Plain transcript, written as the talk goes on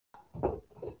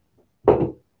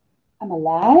I'm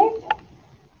alive.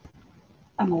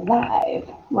 I'm alive.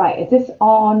 Right, is this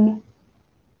on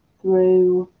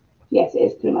through? Yes, it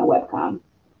is through my webcam.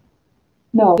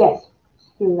 No, yes, it's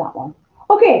through that one.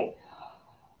 Okay.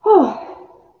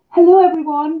 Oh, hello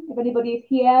everyone. If anybody is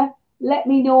here, let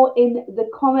me know in the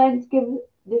comments. Give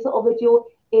this little video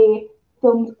a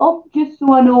thumbs up just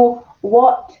so I know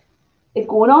what is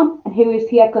going on and who is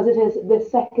here, because it is the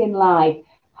second live.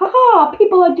 Haha,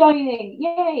 people are joining.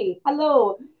 Yay.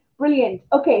 Hello. Brilliant.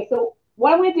 Okay, so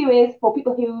what I'm going to do is, for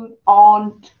people who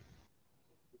don't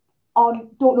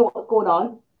know what's going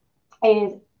on,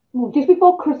 is just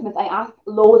before Christmas I asked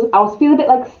loads I was feeling a bit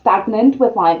like stagnant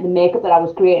with like the makeup that I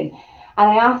was creating,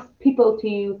 and I asked people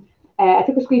to I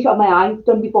took a screenshot of my eye,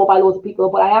 done before by loads of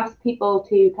people, but I asked people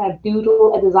to kind of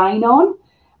doodle a design on,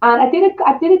 and I did a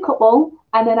couple,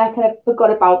 and then I kind of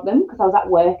forgot about them because I was at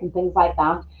work and things like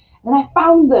that. And I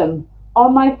found them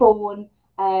on my phone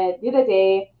the other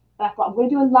day, and I thought I'm going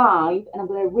to do a live and I'm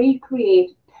going to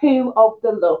recreate two of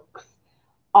the looks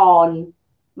on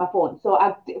my phone. So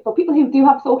for people who do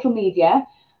have social media,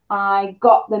 I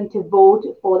got them to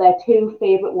vote for their two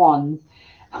favourite ones.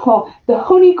 Oh, the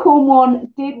honeycomb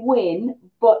one did win,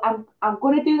 but I'm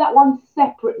going to do that one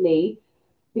separately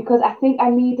because I think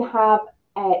I need to have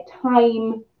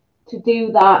time to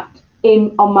do that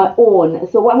on my own.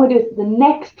 So what I'm going to do is the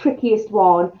next trickiest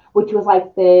one, which was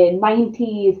like the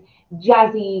 90s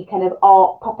jazzy kind of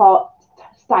pop art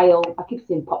style. I keep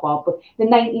saying pop art, but the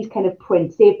 90s kind of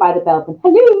print, Saved by the Bell.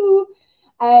 Hello,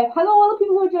 hello, all the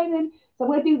people who are joining. So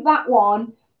I'm going to do that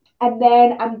one, and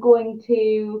then I'm going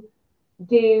to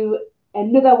do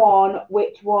another one,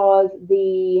 which was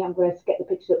I'm going to get the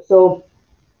picture up. So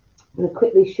I'm going to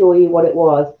quickly show you what it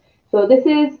was. So this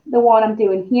is the one I'm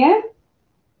doing here,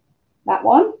 that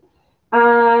one,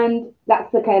 and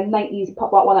that's the kind of 90s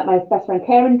pop art one that my best friend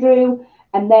Karen drew.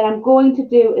 And then I'm going to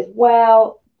do as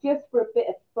well, just for a bit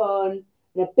of fun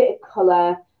and a bit of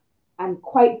colour and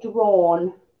quite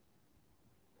drawn.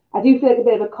 I do feel like a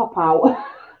bit of a cop out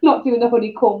not doing the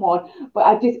honeycomb one,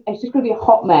 but it's just going to be a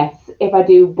hot mess if I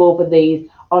do both of these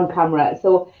on camera.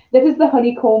 So this is the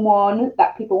honeycomb one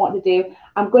that people want to do.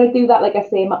 I'm going to do that, like I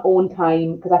say, in my own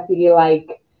time, because I feel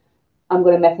like I'm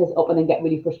going to mess this up and then get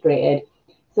really frustrated.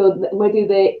 So I'm going to do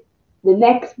the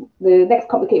next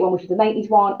complicated one, which is the 90s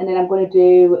one, and then I'm going to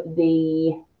do I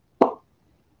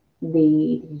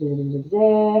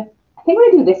think I'm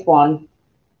going to do this one.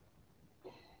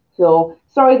 So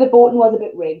sorry, the voting was a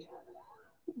bit rigged,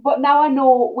 but now I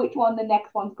know which one the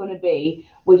next one's going to be,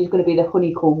 which is going to be the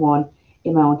honeycomb one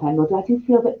in my own time. But I do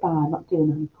feel a bit bad not doing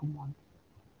the honeycomb one.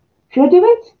 Should I do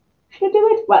it? Should I do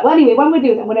it? Right, well, anyway, what I'm going to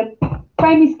do is I'm going to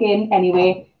prime my skin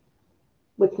anyway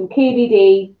with some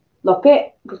KVD. Look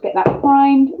it, just get that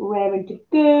primed, raring to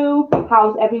go.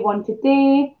 How's everyone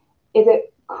today? Is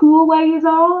it cool where you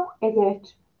are? Is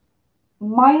it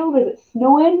mild? Is it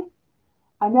snowing?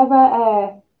 I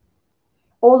never,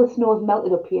 all the snow's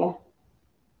melted up here.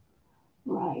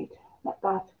 Right, let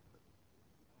that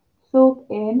soak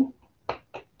in.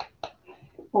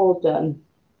 All done.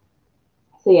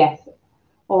 So yes.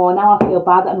 Oh, now I feel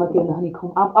bad that I'm not doing the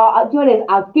honeycomb. Do you know what it is?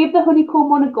 I'll give the honeycomb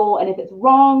one a go, and if it's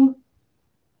wrong,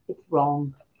 it's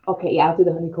wrong. Okay, yeah, I'll do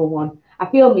the honeycomb one. I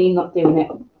feel mean not doing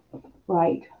it.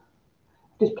 Right.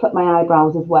 Just clip my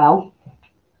eyebrows as well.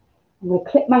 I'm going to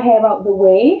clip my hair out of the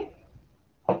way.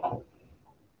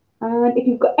 And if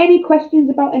you've got any questions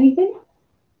about anything,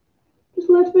 just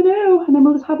let me know, and then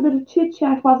we'll just have a little chit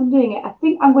chat whilst I'm doing it. I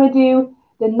think I'm going to do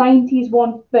the 90s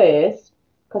one first,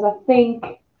 because I think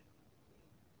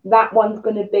that one's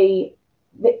going to be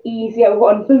the easier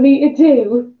one for me to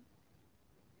do,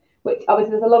 which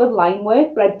obviously there's a lot of line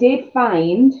work, but I did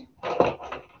find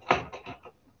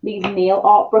these nail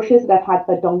art brushes that I've had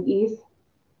for donkeys,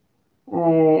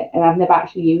 and I've never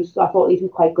actually used, so I thought these were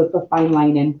quite good for fine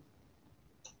lining.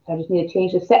 So I just need to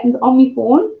change the settings on my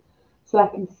phone so I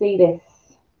can see this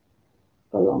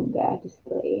for longer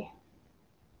display.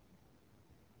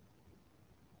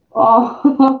 Oh,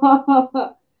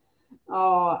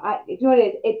 you know what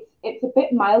it is? It's a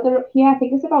bit milder up here. I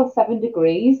think it's about 7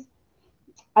 degrees.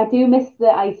 I do miss the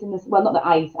ice in this. Well, not the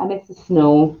ice. I miss the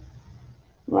snow.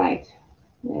 Right,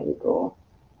 there we go.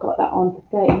 Got that on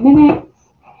for 30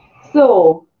 minutes.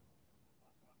 So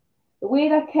the way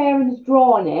that Karen's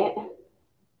drawn it,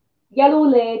 yellow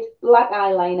lid, black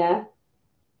eyeliner,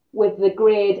 with the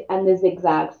grid and the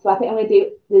zigzags. So I think I'm going to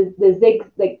do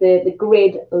the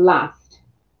grid last.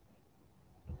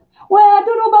 Well, I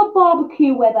don't know about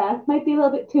barbecue weather. Might be a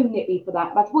little bit too nippy for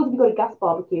that. But I suppose if you've got a gas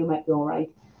barbecue, it might be all right.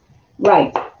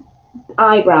 Right,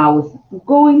 eyebrows. I'm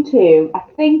going to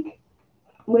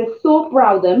soft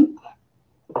brow them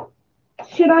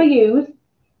should I use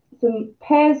some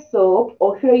pear soap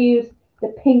or should I use the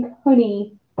pink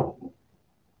honey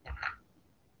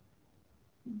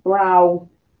brow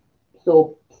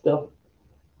soap stuff?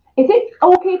 Is it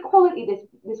okay quality,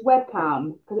 this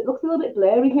webcam? Because it looks a little bit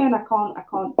blurry here and I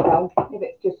can't tell if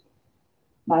it's just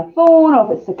my phone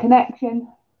or if it's the connection.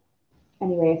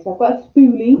 Anyway, so I've got a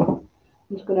spoolie.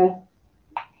 I'm just gonna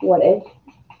wet it.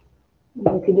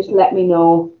 And you can just let me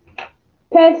know.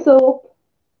 Pear soap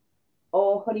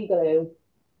or honey glue.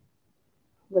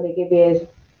 I'm gonna give you,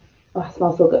 oh, it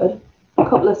smells so good. A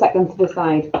couple of seconds to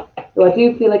decide. So I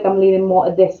do feel like I'm leaning more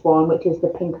to this one, which is the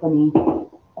pink honey.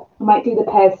 I might do the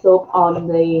pear soap on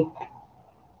the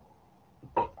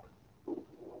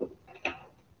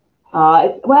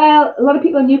well, a lot of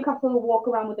people in Newcastle will walk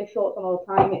around with their shorts on all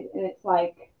the time, and it's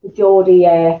like the Geordie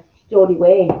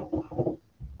way.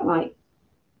 Like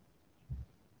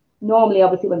normally,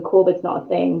 obviously, when COVID's not a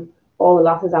thing, all the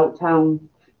lasses out town,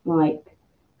 like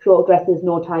short dresses,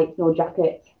 no tights, no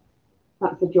jackets.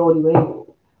 That's the Geordie way.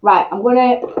 Right, I'm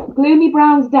gonna glue my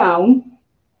brows down,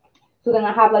 so then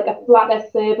I have like a flatter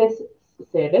surface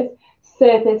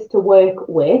to work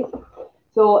with.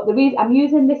 So the reason I'm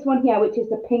using this one here, which is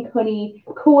the Pink Honey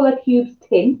Cola Cubes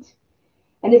tint,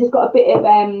 and this has got a bit of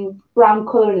brown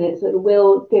colour in it, so it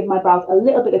will give my brows a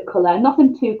little bit of colour,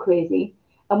 nothing too crazy.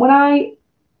 And when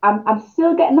I'm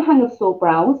still getting the hang of soap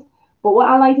brows, but what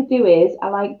I like to do is I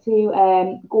like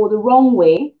to go the wrong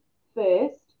way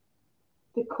first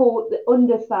to coat the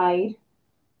underside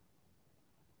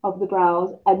of the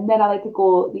brows, and then I like to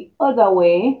go the other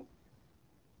way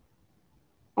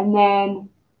and then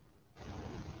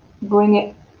bring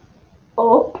it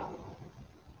up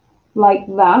like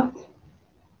that,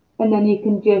 and then you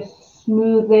can just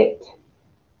smooth it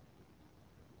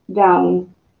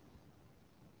down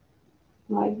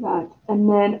like that. And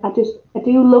then I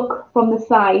do look from the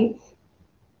sides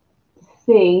to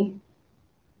see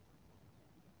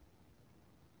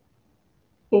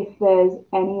if there's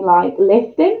any like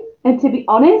lifting, and to be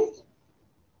honest,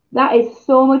 that is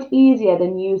so much easier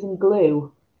than using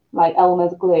glue, like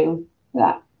Elmer's glue.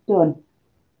 That done.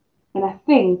 And I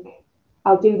think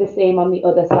I'll do the same on the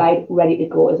other side, ready to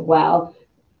go as well.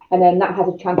 And then that has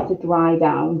a chance to dry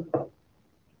down.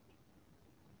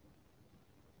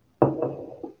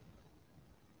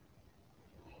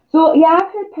 So yeah,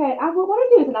 I've heard pears. What I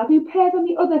do is I'll do pears on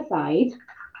the other side.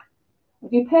 I'll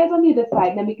do pears on the other side,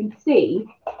 and then we can see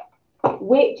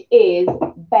which is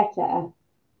better.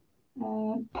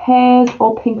 Pears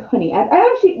or pink honey. I'm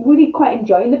actually really quite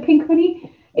enjoying the pink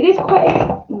honey. It is quite,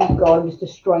 oh God, I'm just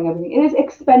destroying everything. It is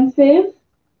expensive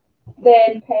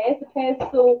than pears. The pears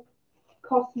soap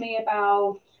cost me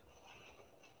about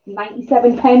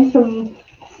 97 pence from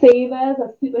Savers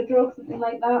or Superdrug, something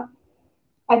like that.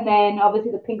 And then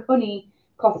obviously the pink honey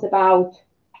costs about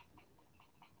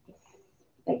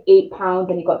like £8,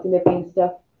 and you got delivery and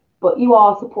stuff. But you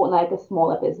are supporting like a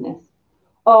smaller business.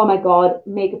 Oh my God,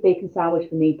 make a bacon sandwich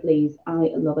for me, please.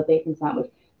 I love a bacon sandwich.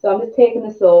 So I'm just taking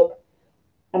the soap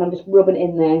and I'm just rubbing it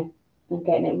in there and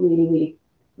getting it really,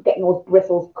 getting those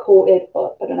bristles coated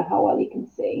up. I don't know how well you can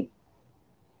see.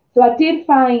 So I did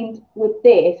find with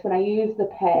this, when I used the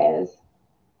pears,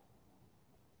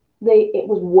 it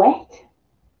was wet.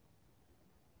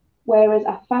 Whereas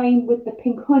I find with the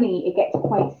pink honey, it gets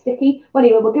quite sticky. Well,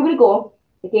 anyway, we'll give it a go.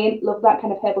 Again, love that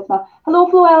kind of herbal smell. Hello,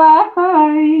 Floella.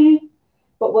 Hi.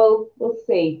 But we'll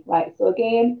see. Right, so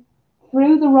again,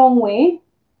 through the wrong way.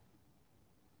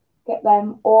 Get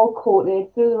them all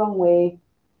coated through the wrong way.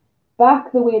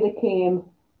 Back the way they came.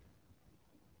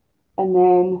 And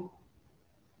then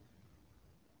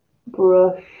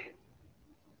brush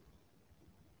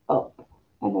up.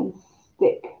 And then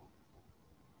stick.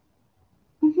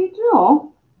 As you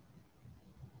know,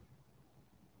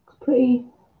 it's pretty...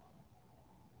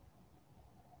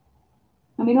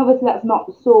 I mean, obviously that's not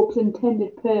the soap's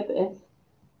intended purpose.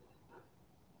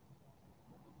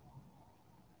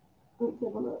 Let's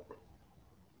have a look.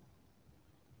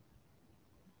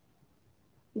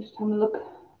 Just having a look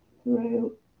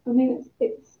through. I mean,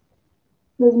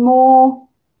 there's more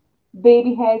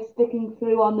baby hairs sticking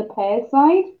through on the pear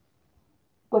side,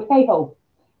 but hey ho.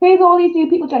 Here's all these new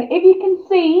people joining. If you can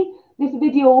see this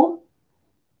video,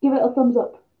 give it a thumbs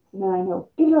up. No, I know.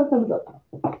 Give it a thumbs up.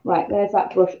 Right, there's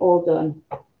that brush all done.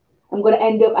 I'm going to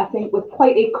end up, I think, with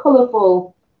quite a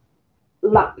colourful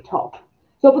laptop.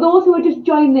 So for those who are just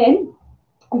joining in,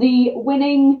 the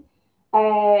winning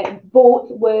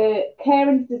votes were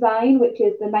Karen's design, which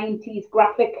is the 90s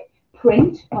graphic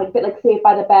print, like a bit like Saved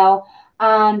by the Bell,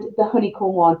 and the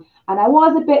honeycomb one. And I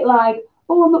was a bit like,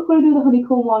 oh, I'm not going to do the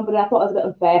honeycomb one, but I thought it was a bit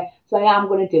unfair, so I am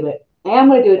going to do it. I am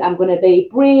going to do it. I'm going to be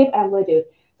brave and I'm going to do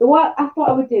it. So what I thought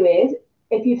I would do is,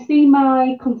 if you see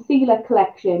my concealer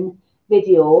collection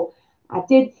video, I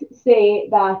did say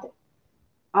that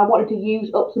I wanted to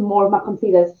use up some more of my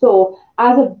concealers. So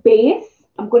as a base,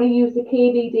 I'm going to use the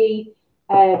KVD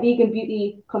Vegan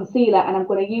Beauty Concealer, and I'm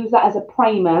going to use that as a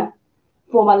primer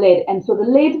for my lid. And so the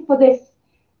lid for this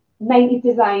 90s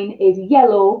design is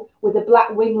yellow with a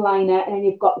black wing liner, and then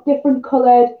you've got different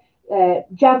coloured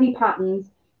jazzy patterns,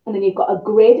 and then you've got a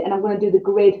grid, and I'm going to do the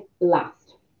grid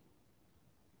last.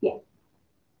 Yeah.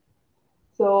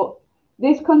 So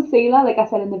this concealer, like I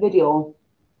said in the video,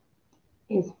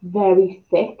 is very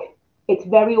thick. It's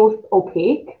very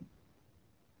opaque,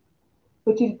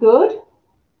 which is good,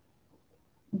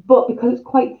 but because it's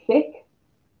quite thick,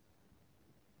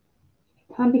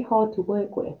 it can be hard to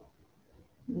work with.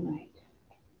 Right.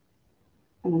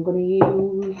 And I'm going to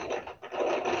use,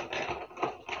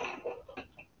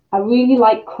 I really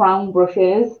like crown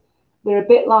brushes. They're a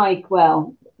bit like,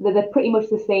 well, they're pretty much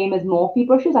the same as Morphe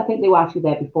brushes. I think they were actually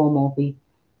there before Morphe.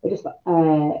 They're just,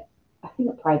 I think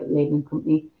a private labeling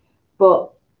company,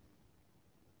 but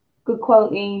good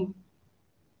quality,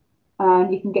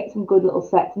 and you can get some good little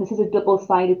sets. And this is a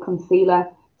double-sided concealer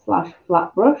slash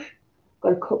flat brush.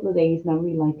 Got a couple of these and I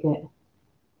really like it.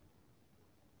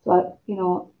 So, you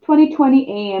know, 2020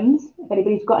 aims, if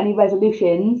anybody's got any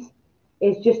resolutions,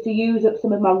 is just to use up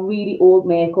some of my really old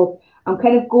makeup. I'm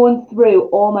kind of going through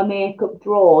all my makeup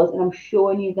drawers and I'm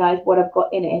showing you guys what I've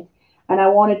got in it. And I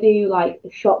want to do like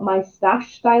shop my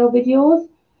stash style videos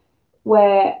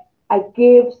where I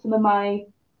give some of my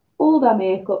older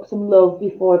makeup some love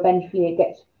before eventually it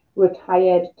gets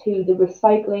retired to the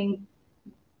recycling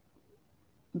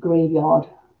graveyard.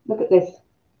 Look at this.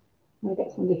 I'm going to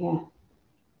get somebody here.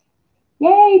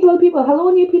 Yay, 12 people. Hello,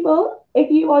 new people. If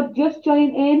you are just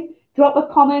joining in, drop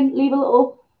a comment, leave a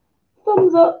little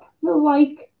thumbs up, little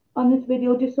like on this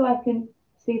video just so I can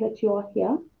see that you're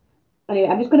here. Anyway,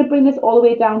 I'm just going to bring this all the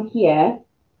way down here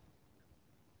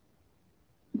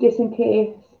just in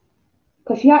case,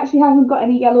 because she actually hasn't got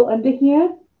any yellow under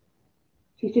here.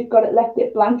 She's just got it, left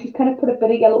it blank. She's kind of put a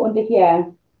bit of yellow under here.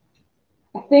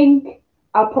 I think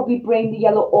I'll probably bring the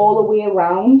yellow all the way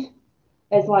around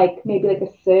as like maybe like a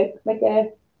circle, like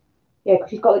a, yeah, because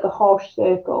she's got like a harsh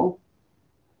circle.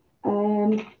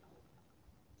 And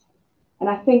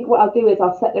I think what I'll do is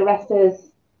I'll set the rest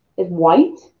as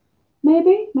white,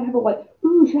 maybe. I have a white,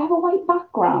 ooh, should I have a white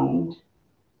background?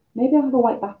 Maybe I'll have a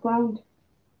white background.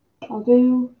 I'll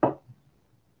do, I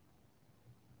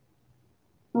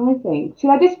think, should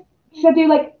I do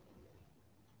like,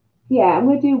 yeah, I'm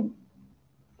going to do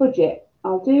budget.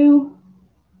 I'll do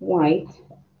white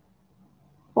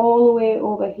all the way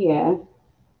over here.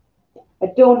 I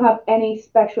don't have any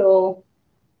special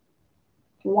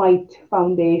white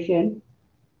foundation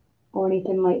or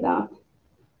anything like that,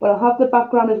 but I'll have the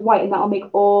background as white, and that'll make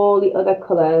all the other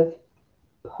colours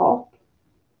pop.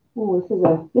 Oh,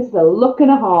 this is a look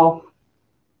and a half.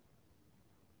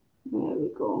 There we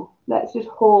go. Let's just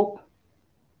hope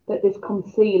that this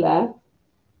concealer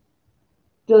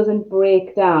doesn't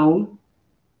break down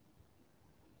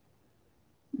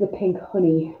the pink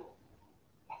honey.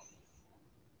 Yes.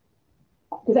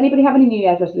 Does anybody have any New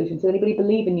Year's resolutions? Does anybody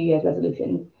believe in New Year's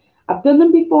resolutions? I've done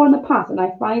them before in the past, and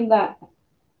I find that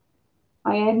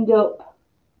I end up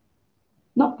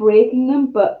not breaking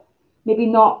them, but maybe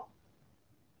not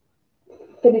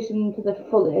finishing to the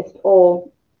fullest, or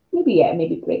maybe, yeah,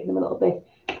 maybe breaking them a little bit,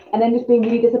 and then just being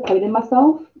really disappointed in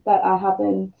myself that I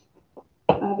haven't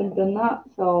done that.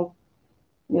 So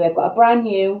anyway, I've got a brand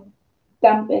new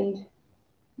dampened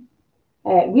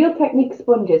Real Technique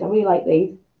sponges. I really like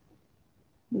these.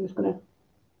 I'm just gonna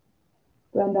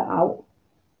blend that out.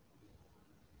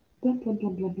 Blend, blend,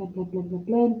 blend, blend, blend, blend, blend, blend,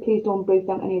 blend. Please don't break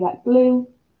down any of that glue.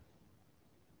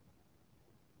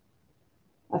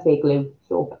 I say glue,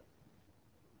 soap.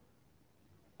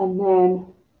 And then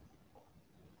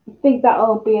I think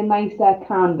that'll be a nicer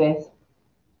canvas.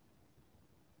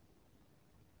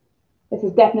 This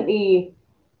is definitely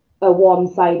a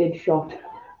one-sided shot.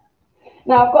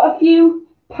 Now I've got a few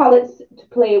palettes to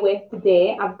play with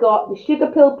today. I've got the Sugar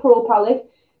Pill Pro palette.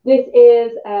 This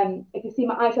is, if you see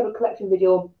my eyeshadow collection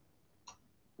video,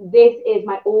 this is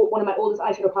one of my oldest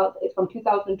eyeshadow palettes. It's from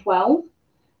 2012.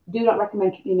 Do not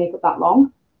recommend keeping your makeup that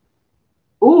long.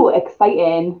 Ooh,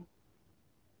 exciting.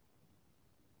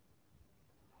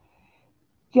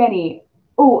 Jenny,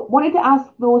 oh, wanted to ask,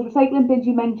 those recycling bins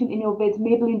you mentioned in your vids,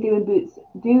 Maybelline doing Boots,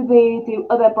 do they do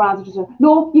other brands?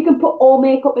 No, you can put all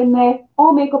makeup in there,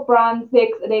 all makeup brands, they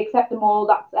accept them all.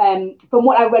 That's from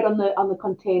what I read on the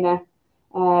container.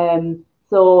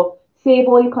 So save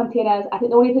all your containers. I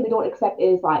think the only thing they don't accept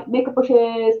is like makeup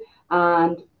brushes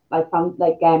and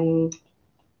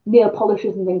nail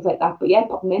polishes and things like that. But yeah,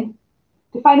 pop them in.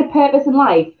 To find a purpose in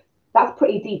life, that's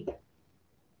pretty deep.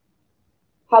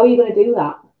 How are you going to do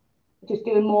that? Just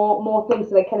doing more things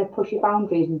to like kind of push your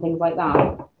boundaries and things like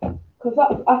that. Because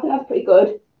I think that's pretty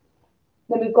good.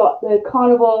 Then we've got the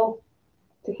Carnival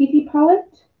Tahiti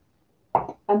palette.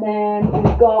 And then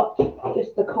we've got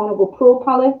just the Carnival Pro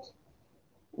palette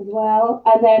as well.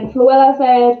 And then Fluella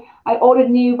said, I ordered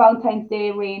new Valentine's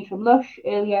Day range from Lush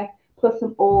earlier, plus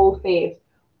some old faves.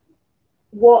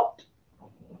 What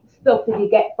stuff did you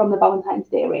get from the Valentine's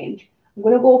Day range? I'm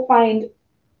going to go find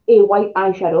a white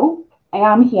eyeshadow. I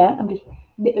am here. I'm just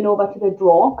nipping over to the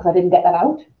drawer because I didn't get that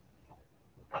out.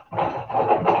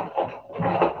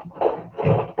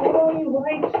 Oh, you're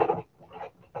right.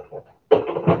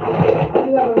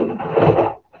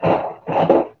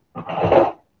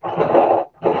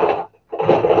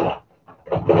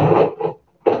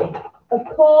 Of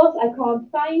course, I can't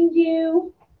find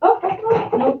you. Oh, I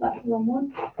can't. No, that's the wrong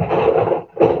one.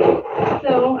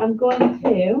 So I'm going to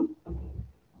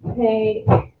take.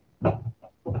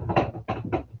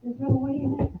 Is there a white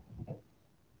in it?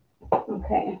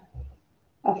 Okay.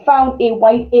 I found a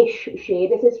white-ish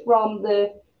shade. This is from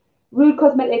the Rude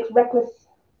Cosmetics Reckless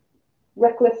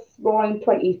Roaring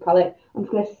 20s palette. I'm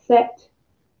just going to set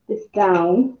this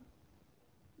down.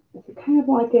 It's kind of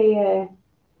like a.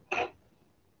 I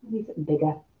need something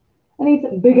bigger. I need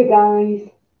something bigger, guys.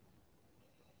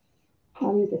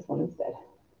 I'll use this one instead.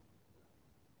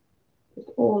 Just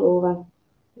all over.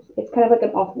 It's kind of like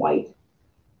an off-white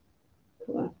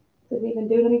colour. Does it even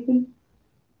do anything?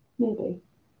 Maybe.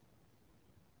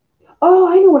 Oh,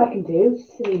 I know what I can do.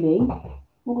 Silly me.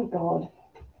 Oh my god.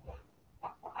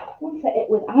 I won't set it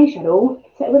with eyeshadow.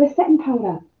 Set it with a setting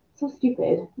powder. So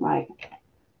stupid. Right.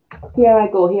 Here I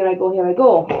go, here I go, here I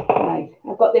go. Right.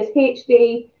 I've got this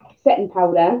HD setting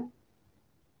powder.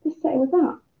 Just set it with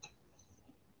that.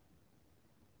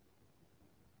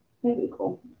 There we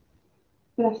go.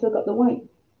 And I've still got the white.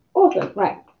 Awesome.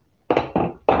 Right.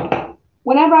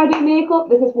 Whenever I do makeup,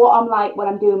 this is what I'm like when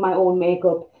I'm doing my own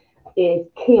makeup. Is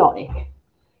chaotic.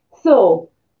 So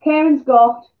Karen's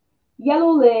got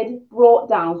yellow lid brought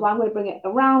down. So I'm going to bring it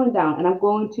around and down, and I'm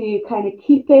going to kind of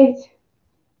keep it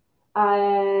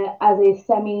as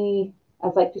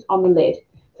like just on the lid.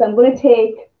 So I'm going to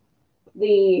take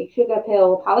the Sugar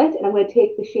Pill palette, and I'm going to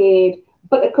take the shade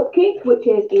Butter Cupcake, which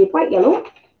is a bright yellow,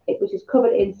 which is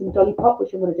covered in some Dolly Pop,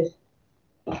 which I'm going to just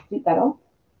scoop that off.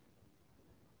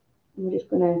 And we're just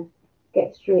going to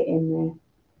get straight in there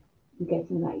and get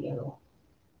some of that yellow.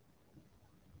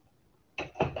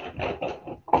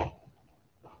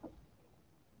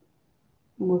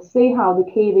 And we'll see how the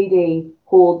KVD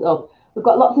holds up. We've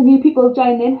got lots of new people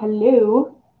joining in.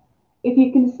 Hello. If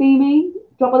you can see me,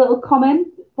 drop a little comment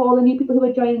for all the new people who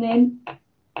are joining in.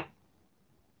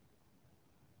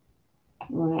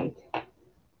 Right.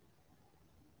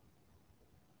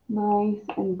 Nice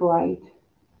and bright.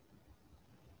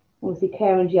 Obviously,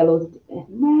 Karen's yellow's.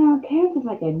 Well, Karen's is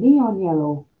like a neon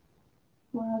yellow.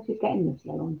 Well, she's getting this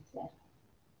yellow instead.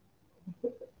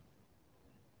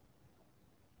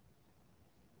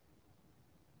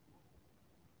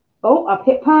 Oh, I've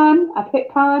hit pan. I've hit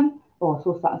pan. Oh,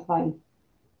 so satisfying.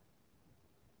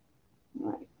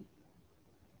 Right.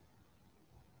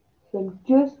 So I'm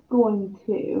just going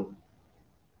to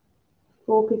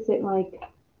focus it like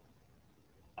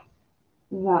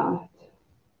that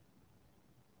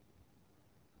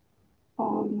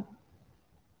on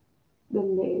the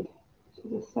lid. So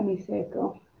the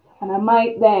semicircle. And I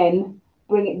might then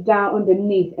bring it down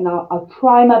underneath, and I'll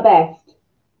try my best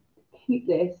to keep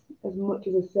this as much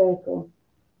as a circle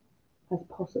as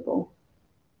possible.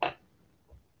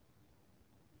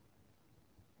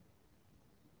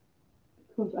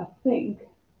 Because I think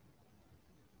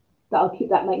that'll keep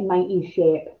that like 90s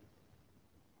shape.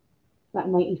 That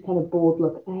 90s kind of bold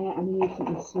look. I need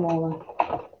something smaller.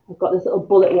 I've got this little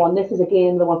bullet one. This is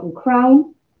again the one from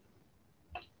Crown.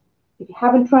 If you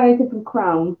haven't tried anything from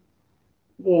Crown,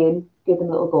 again, give them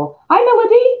a little go. Hi,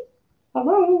 Melody.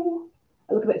 Hello.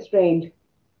 I look a bit strange.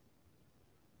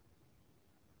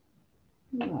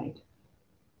 Right.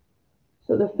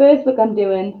 So the first look I'm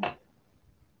doing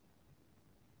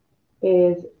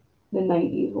is the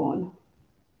 90s one.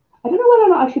 I don't know whether or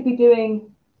not I should be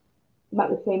doing them at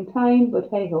the same time, but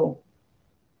hey ho.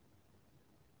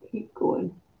 Keep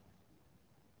going.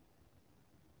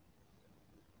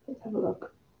 Let's have a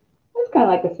look. It's kind of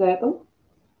like a circle.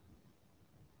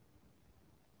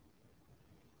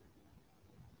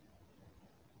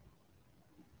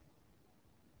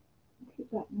 Keep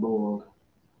that bold.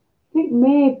 I think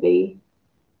maybe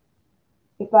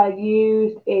if I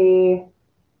used a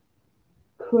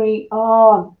cream,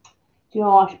 oh, do you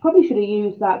know, I probably should have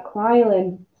used that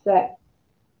Krylon set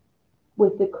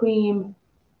with the cream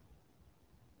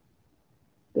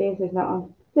bases. Now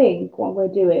I think what I'm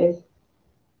going to do is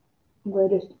I'm going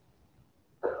to just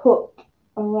cut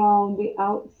around the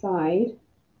outside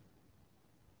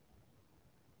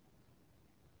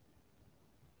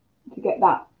to get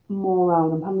that more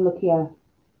round. I'm having a look here.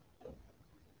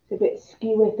 It's a bit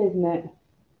skewy, isn't it?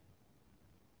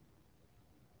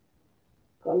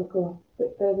 Got to look a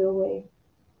bit further away.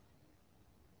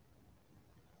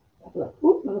 Have a look.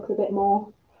 Ooh, that looks a bit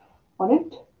more on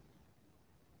it.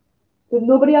 Does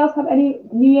nobody else have any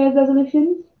New Year's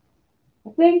resolutions?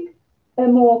 I think a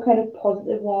more kind of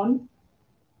positive one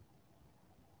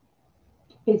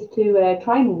is to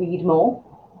try and read more,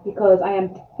 because I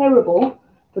am terrible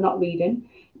for not reading.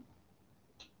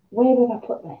 Where did I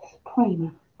put this?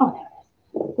 Primer. Oh, there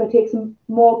it is. So I take some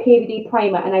more KVD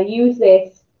primer, and I use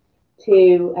this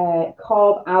to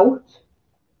carve out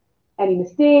any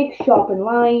mistakes, sharpen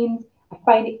lines. I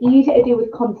find it easier to do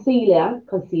with concealer,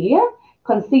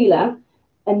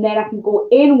 and then I can go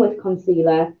in with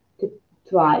concealer to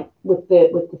try with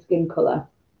the skin colour.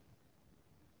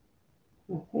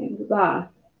 I think that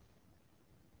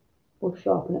will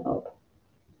sharpen it up.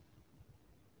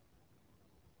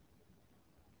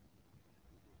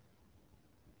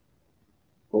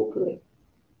 Hopefully.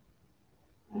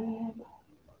 And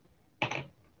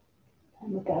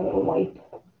we'll get a little wipe.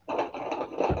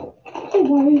 Don't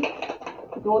worry.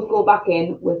 I can always go back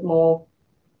in with more.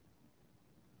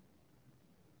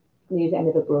 I'm going to use the end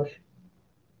of a brush.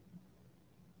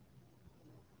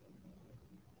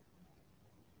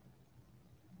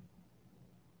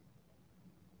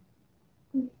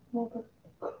 More of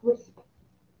a crisp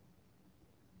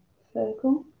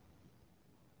circle.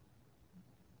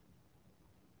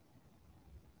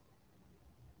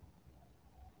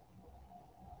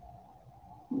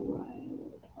 Right.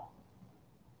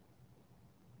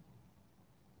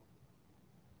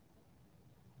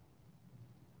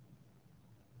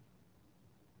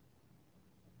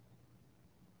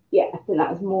 Yeah, I think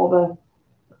that's more of a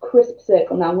crisp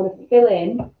circle. Now I'm going to fill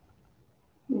in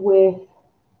with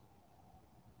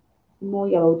more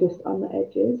yellow just on the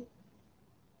edges,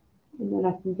 and then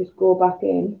I can just go back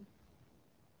in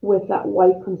with that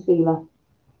white concealer.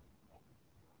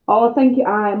 Oh, thank you.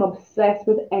 I am obsessed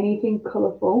with anything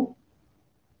colourful.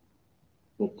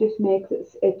 It just makes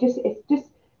it's just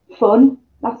fun.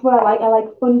 That's what I like. I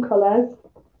like fun colours.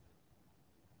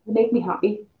 They make me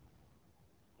happy.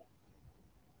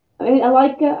 I mean, I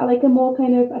like a more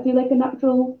kind of, I do like a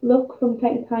natural look from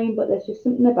time to time, but there's just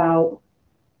something about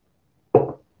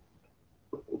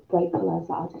bright colours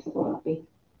that are just so happy.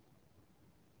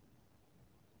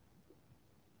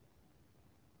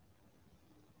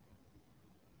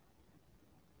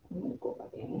 I'm going to go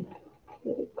back in a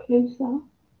little bit closer.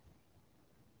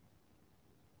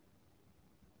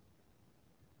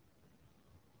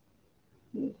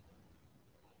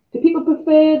 Do people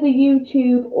prefer the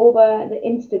YouTube over the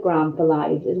Instagram for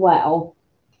lives as well?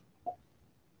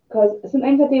 Because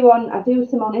sometimes I do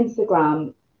some on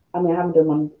Instagram. I mean, I haven't done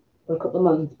one for a couple of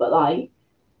months, but like,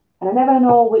 and I never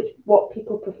know what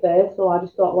people prefer. So I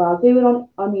just thought, well, I'll do it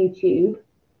on YouTube.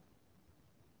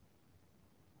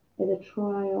 As a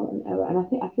trial and error, and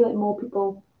I feel like more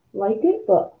people like it,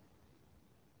 but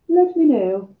let me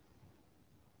know.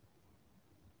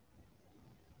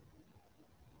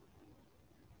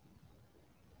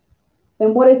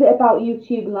 And what is it about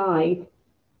YouTube Live?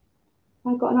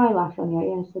 I've got an eyelash on yet.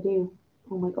 Yes, I do.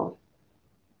 Oh my god.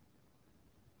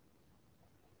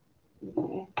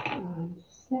 Okay, and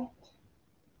set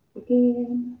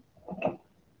again.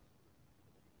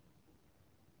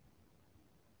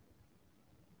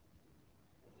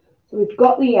 So we've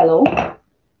got the yellow.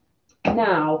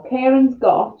 Now, Karen's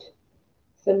got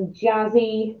some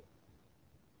jazzy,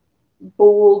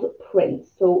 bold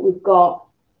prints. So we've got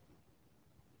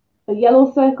a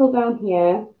yellow circle down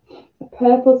here, a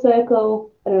purple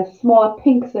circle, and a smaller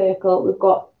pink circle. We've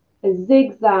got a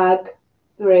zigzag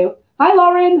through. Hi,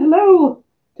 Lauren. Hello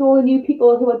to all the new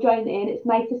people who are joining in. It's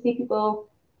nice to see people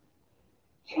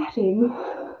chatting.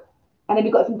 And then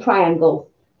we've got some triangles.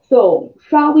 So,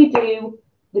 shall we do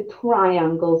the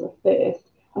triangles first?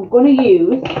 I'm going to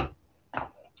use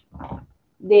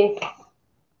this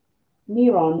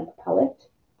Miron palette,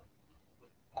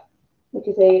 which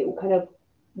is a kind of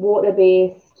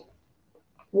water-based,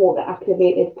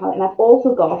 water-activated palette. And I've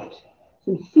also got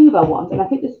some Suva ones. And I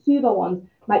think the Suva ones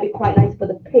might be quite nice for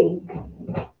the pink,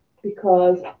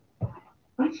 because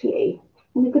actually,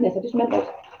 oh my goodness, I just remembered.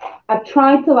 I've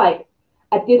tried to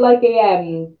I did like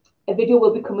a video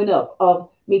will be coming up of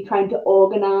me trying to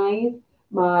organize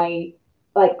my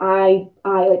like like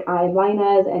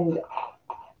eyeliners and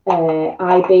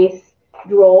eye base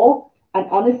drawer. And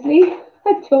honestly,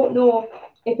 I don't know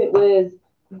if it was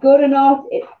good or not.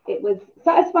 It was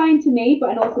satisfying to me, but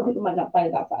I know some people might not find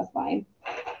it that satisfying.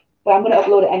 But I'm gonna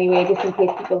upload it anyway, just in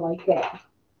case people like it.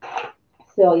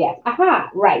 So yes, aha,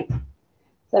 right.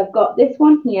 So I've got this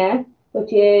one here,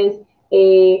 which is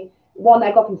a one that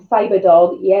I got from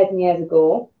Cyberdog years and years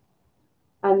ago.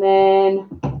 And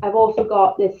then I've also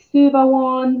got this Suva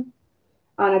one,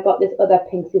 and I've got this other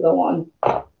pink Suva one.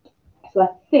 So I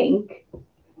think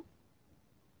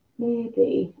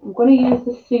maybe I'm going to use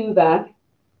the Suva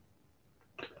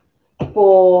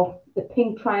for the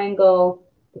pink triangle,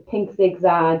 the pink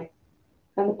zigzag,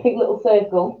 and the pink little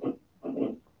circle.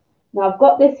 Now I've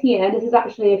got this here. This is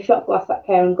actually a shot glass that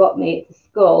Karen got me. It's a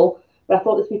skull, but I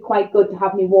thought this would be quite good to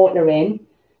have me water in,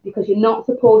 because you're not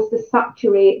supposed to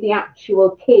saturate the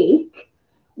actual cake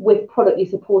with product. You're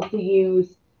supposed to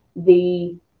use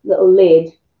the little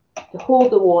lid to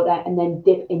hold the water and then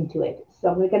dip into it. So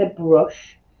I'm going to get a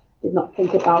brush. Did not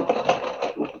think about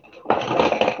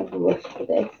a brush for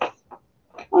this.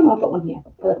 Oh no, I've got one here.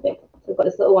 Perfect. So I've got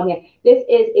this little one here. This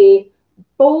is a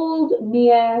Bold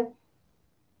Mere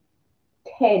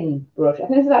 10 brush. I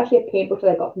think this is actually a paintbrush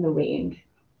that I got from the range.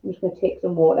 I'm just going to take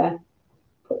some water,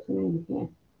 put some in here.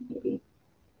 Maybe.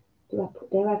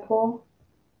 Dare I pour?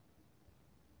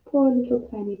 Pour a little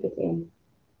tiny bit in.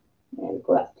 There we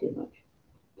go, that's too much.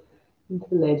 Into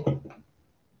the lid.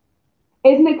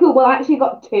 Isn't it cool? Well, I actually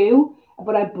got two,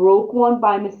 but I broke one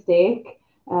by mistake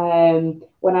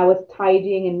when I was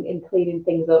tidying and cleaning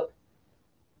things up.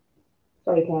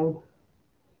 Sorry, Karen.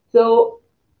 So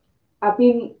I've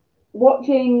been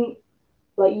watching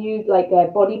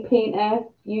body painter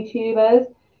YouTubers,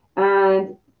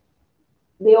 and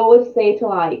they always say to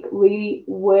like really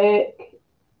work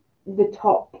the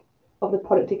top of the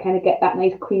product to kind of get that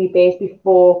nice creamy base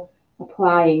before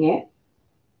applying it.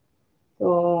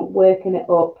 So working it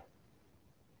up.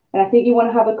 And I think you want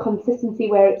to have a consistency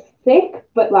where it's thick,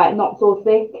 but like not so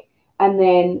thick, and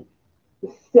then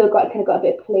still got a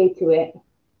bit of play to it.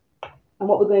 And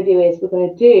what we're going to do is do you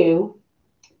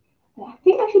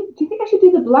think I should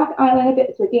do the black eyeliner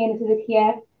bit? So again, this is it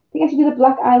here. I think I should do the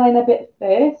black eyeliner bit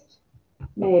first.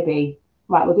 Maybe.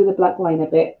 Right, we'll do the black liner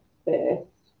bit first.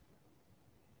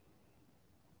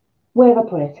 Where have I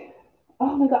put it?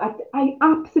 Oh my god, I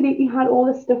absolutely had all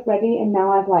this stuff ready, and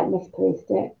now I've like misplaced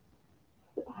it.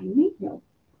 Behind me? No.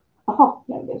 Oh,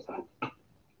 there it is.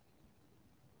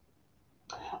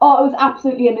 Oh, it was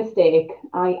absolutely a mistake.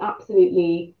 I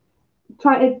absolutely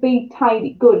tried to be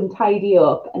good and tidy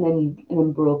up, and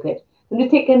then broke it. So I'm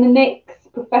just taking the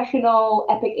NYX Professional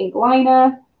Epic Ink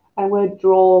Liner, and we're going to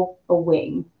draw a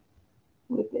wing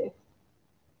with this.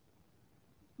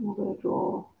 We're going to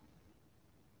draw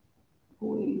a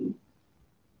wing.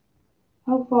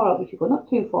 How far out we should go? Not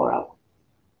too far out.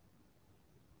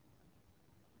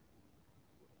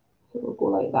 So we'll go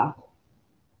like that.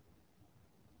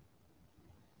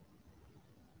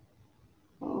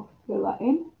 I'll fill that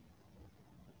in.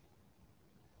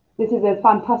 This is a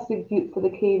fantastic dupe for the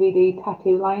KVD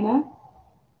tattoo liner.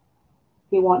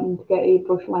 If you're wanting to get a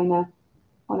brush liner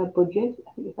on a budget,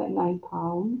 I think it's like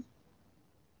 £9.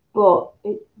 But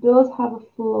it does have a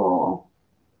flaw,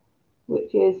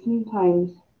 which is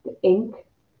sometimes the ink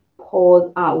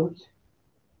pours out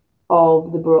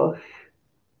of the brush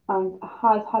and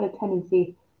has had a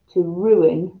tendency to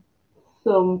ruin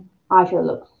some eyeshadow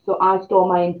looks. So I store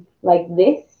mine like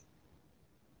this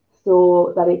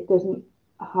so that it doesn't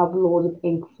have loads of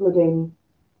ink flooding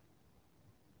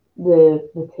the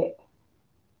tip.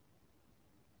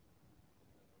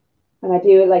 And I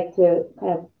do like to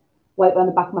kind of wipe around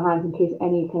the back of my hands in case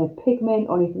any kind of pigment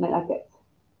or anything like that gets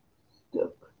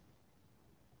stuck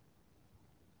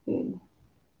in.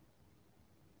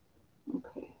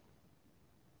 Okay.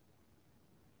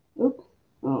 Oops.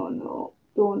 Oh no.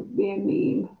 Don't be a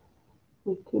meme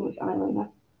with too much eyeliner.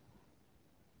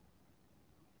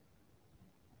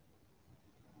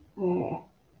 There.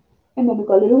 And then we've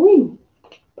got a little wing.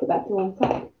 Put that to one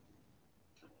side.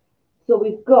 So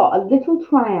we've got a little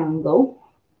triangle.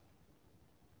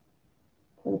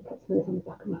 I'm going to put some of this on the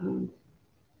back of my hand.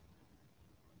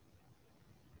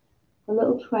 A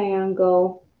little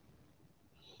triangle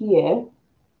here.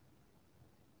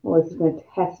 Well, this is going to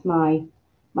test my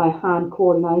hand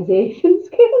coordination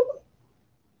skills.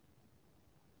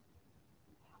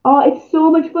 Oh, it's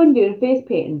so much fun doing face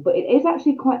painting, but it is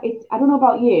actually I don't know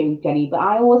about you, Jenny, but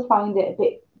I always find it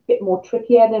a bit more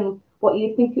trickier than what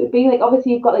you'd think it would be. Like,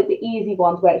 obviously you've got like the easy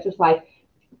ones where it's just like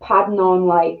pattern on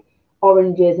like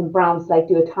oranges and browns to like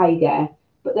do a tiger.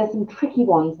 But there's some tricky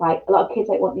ones, like a lot of kids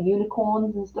like want the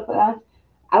unicorns and stuff like that.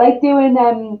 I like doing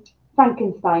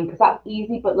Frankenstein because that's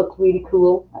easy but looks really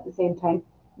cool at the same time.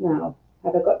 Now,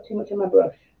 have I got too much on my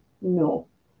brush? No.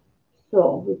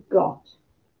 So we've got,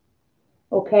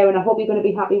 okay, and I hope you're going to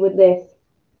be happy with this.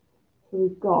 So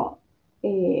we've got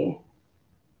a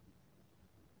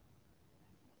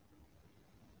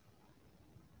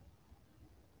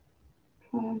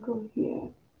triangle here.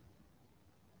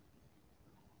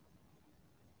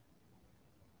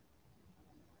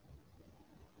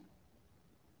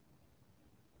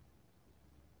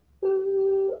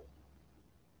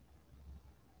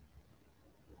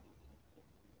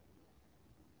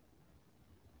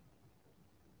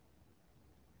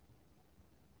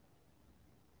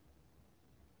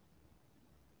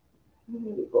 Here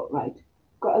we go, right.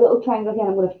 Got a little triangle here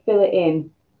and I'm going to fill it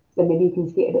in so maybe you can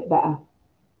see it a bit better.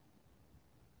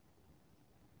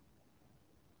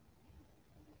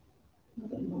 A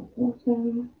bit more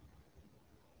water.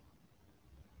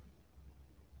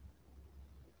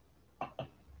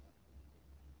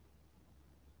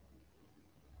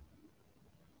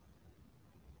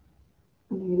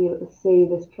 And you'll be able to see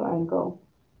this triangle.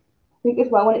 I think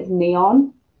as well when it's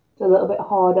neon, it's a little bit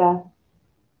harder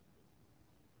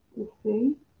to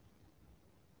see.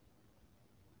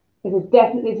 This is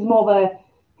definitely, this is more of a,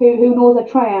 who knows their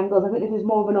triangles? I think this is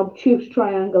more of an obtuse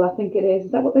triangle, I think it is.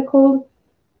 Is that what they're called?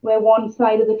 Where one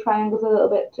side of the triangle is a little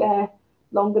bit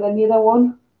longer than the other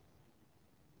one.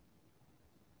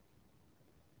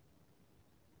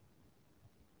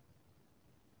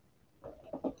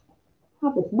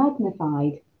 Have this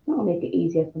magnified. That'll make it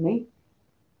easier for me.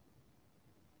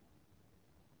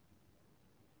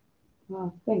 I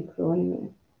think so anyway.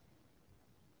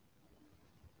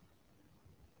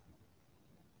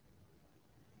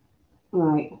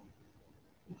 Right.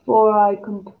 Before I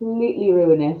completely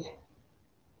ruin it.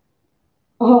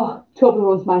 Oh,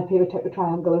 Toblerone's my favourite type of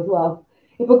triangle as well.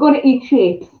 If we're going to eat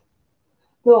shapes,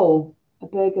 though, a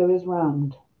burger is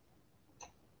round.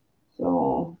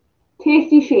 So,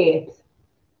 tasty shapes.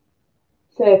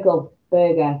 Circle,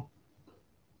 burger.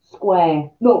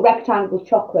 Square. No, rectangle,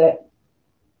 chocolate.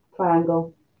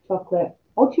 Triangle, chocolate.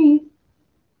 Or cheese.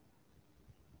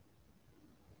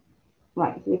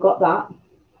 Right, so we've got that.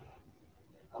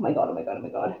 Oh my god, oh my god, oh my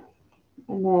god.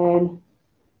 And then,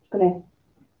 just going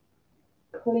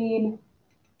to clean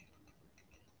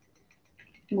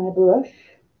my brush.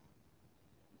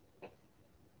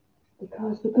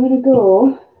 Because we're going to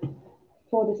go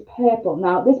for this purple.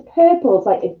 Now, this purple is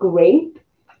like a grape.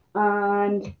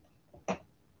 And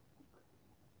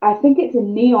I think it's a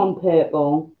neon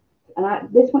purple.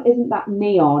 And this one isn't that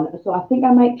neon. So I think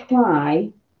I might try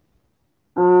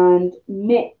and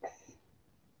mix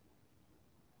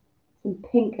some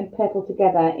pink and purple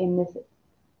together in this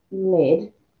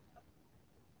lid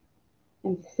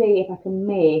and see if I can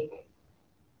make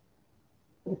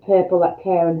the purple that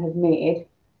Karen has made.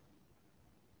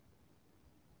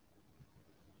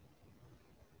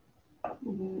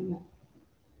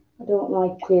 I don't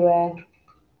like to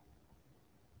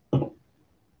oh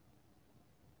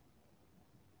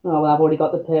well, I've already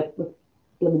got the purple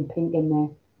blooming pink in there.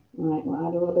 Right, we'll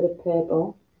add a little bit of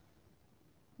purple.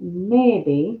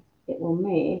 Maybe it will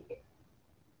make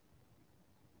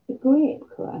a grape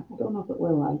colour. I don't know if it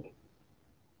will like.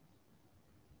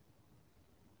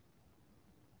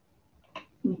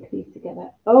 Mix these together.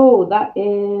 Oh, that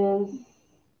is.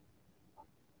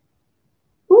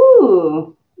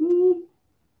 Ooh,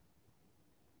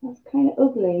 that's kind of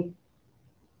ugly.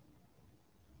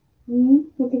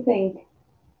 What do you think?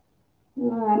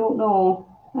 I don't know.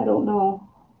 I don't know.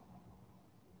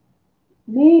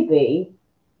 Maybe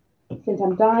since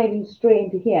I'm diving straight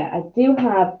into here, I do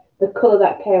have the colour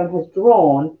that Karen has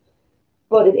drawn,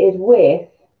 but it is with.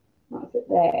 That's it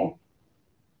there.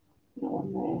 That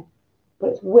one there. But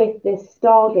it's with this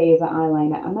Stargazer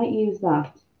eyeliner. I might use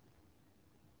that.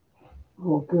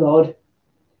 Oh god.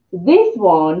 This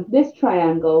one, this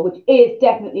triangle, which is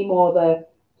definitely more of a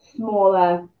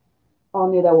smaller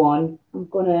on the other one,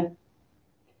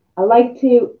 I like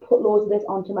to put loads of this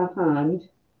onto my hand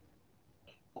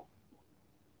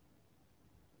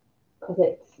because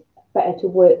it's better to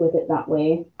work with it that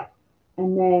way.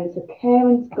 And then, so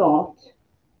Karen's got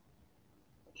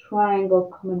a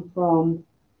triangle coming from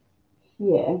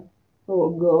here. Oh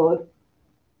god.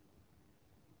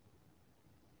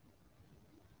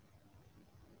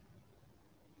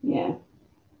 Yeah.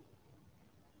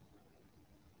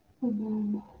 And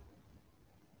then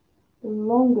the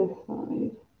longer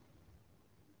side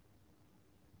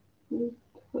is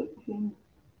touching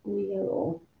the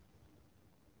yellow.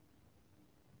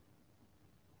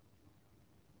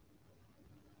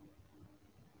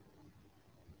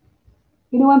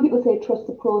 You know when people say trust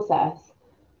the process,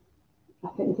 I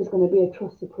think this is going to be a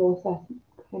trust the process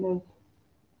kind of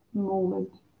moment.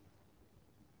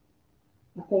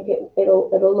 I think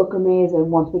it'll look amazing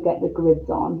once we get the grids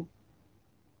on.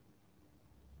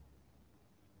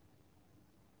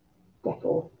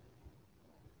 Defo.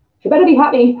 She better be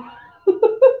happy.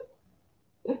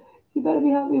 She better be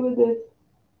happy with this.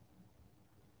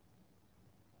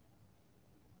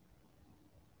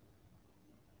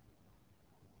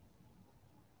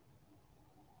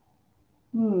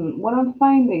 What I'm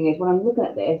finding is when I'm looking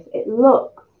at this, it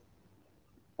looks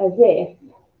as if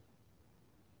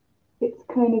it's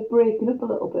kind of breaking up a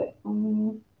little bit.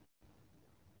 Oh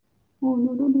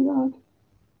no, don't do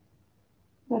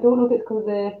that. I don't know if it's because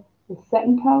of the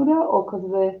setting powder or because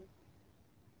of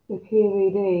the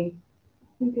KVD. I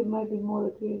think it might be more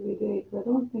the KVD because I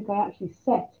don't think I actually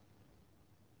set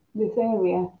this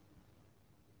area.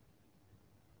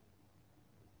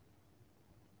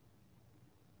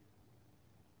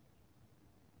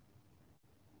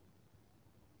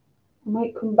 I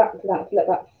might come back to that to let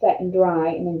that set and dry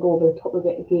and then go over the top of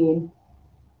it again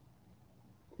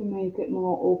to make it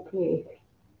more opaque.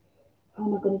 How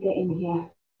am I going to get in here?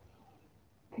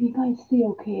 Can you guys see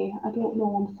okay? I don't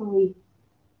know, I'm sorry.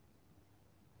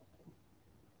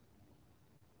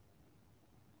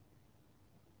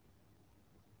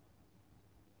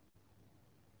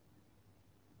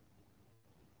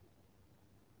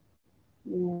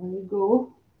 There we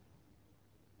go.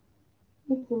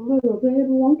 It's a little bit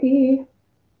wonky.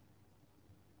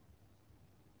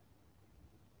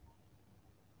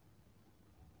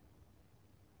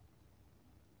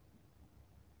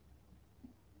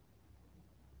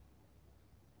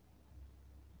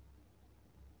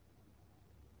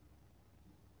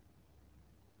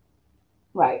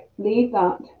 Right, leave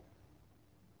that.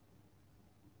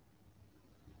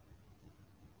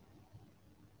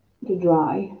 To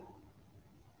dry.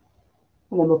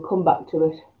 And then we'll come back to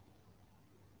it.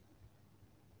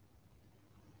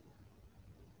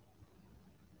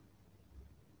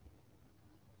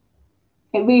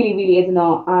 It really, really is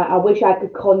not. I wish I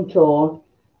could contour.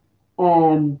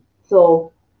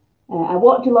 So I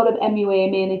watch a lot of MUA,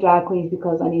 mainly drag queens,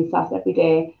 because I need sass every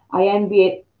day. I envy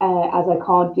it as I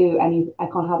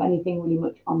can't have anything really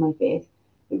much on my face.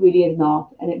 It really is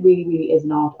not, and it really, really is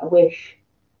not. I wish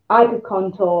I could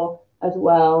contour as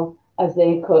well as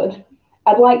they could.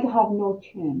 I'd like to have no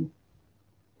chin.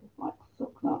 Just like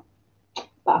suck that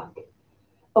back.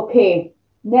 Okay,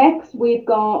 next we've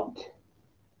got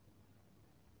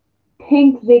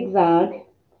pink zigzag.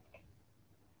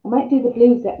 I might do the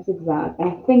blue zigzag, and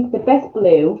I think the best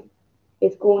blue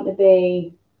is going to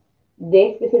be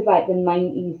this. This is like the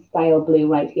 90s style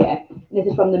blue right here. And this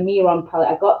is from the Miron palette.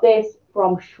 I got this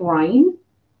from Shrine.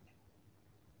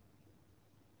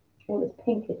 Oh, it's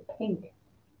pink. It's pink.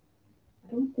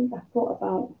 I don't think I thought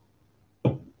about.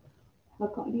 Have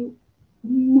I got any?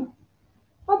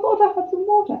 I thought I had some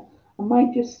water. I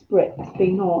might just spritz,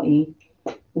 be naughty,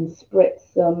 and spritz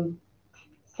some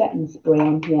setting spray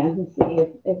on here and see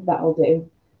if that'll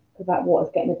do. Because that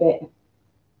water's getting a bit,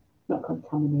 not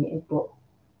contaminated, but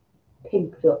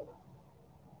pinked up.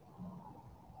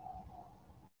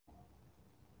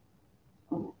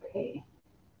 Okay.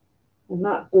 And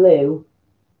that blue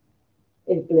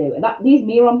is blue. And that these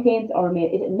Miron paints are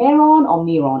made. Is it Miron or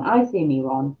Miron? I say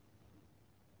Miron.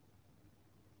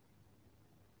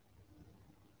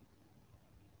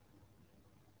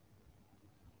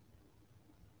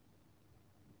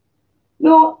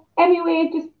 No,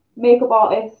 anyway, just makeup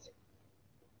artist.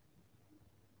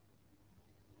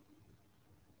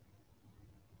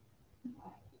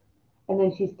 And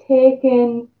then she's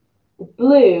taken the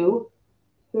blue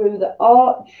through the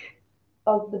arch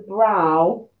of the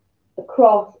brow,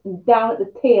 across and down at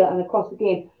the tail and across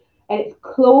again. And it's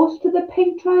close to the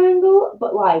pink triangle,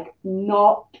 but like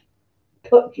not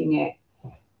touching it.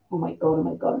 Oh my god, oh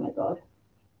my god, oh my god.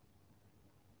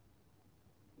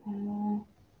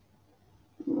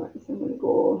 Right, so I'm going to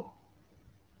go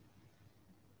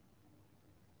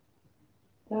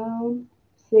down.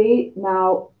 See,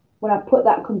 now when I put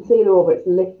that concealer over, it's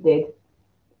lifted.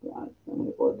 Right, so I'm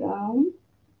going to go down.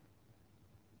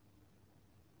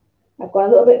 I've gone a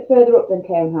little bit further up than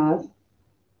Karen has,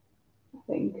 I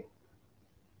think.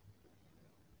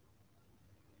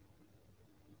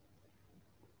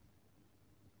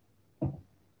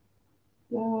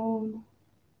 Down.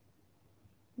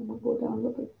 I'm going to go down a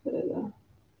little bit further.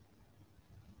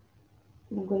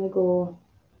 And I'm going to go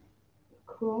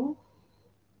across.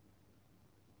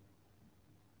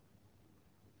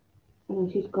 And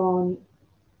then she's gone,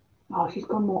 oh, she's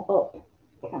gone more up.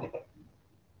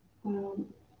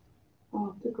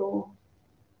 I'll have to go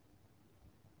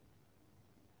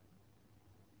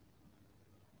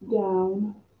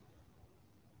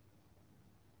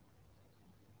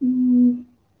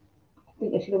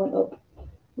it should have went up.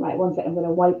 Right, one second, I'm going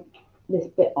to wipe this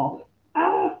bit off.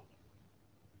 Ah!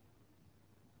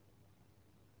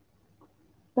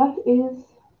 That is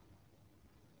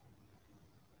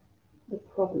the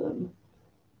problem.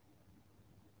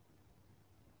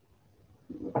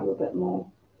 A little bit more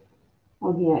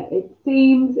on here. It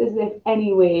seems as if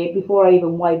anyway, before I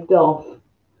even wiped off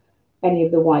any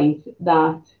of the white,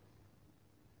 that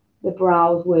the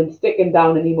brows weren't sticking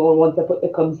down anymore once I put the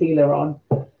concealer on.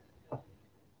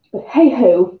 But hey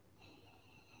ho,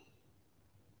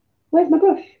 where's my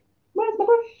brush? Where's my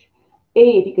brush?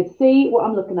 If you could see what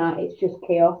I'm looking at, it's just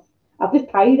chaos. I've just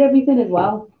tidied everything as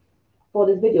well for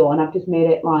this video, and I've just made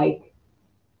it like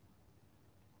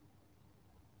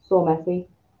so messy.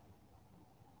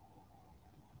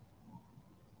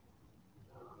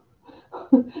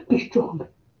 Be strong.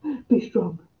 Be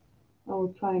strong. I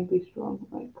will try and be strong.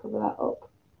 Right, cover that up.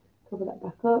 Cover that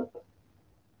back up.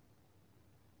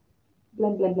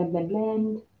 Blend, blend, blend, blend,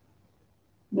 blend.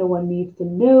 No one needs to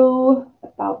know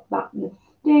about that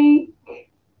mistake.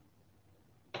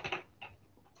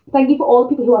 Thank you for all the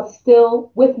people who are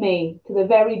still with me to the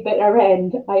very bitter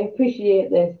end. I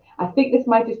appreciate this. I think this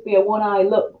might just be a one-eye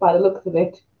look by the looks of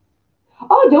it.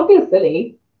 Oh, don't feel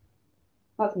silly.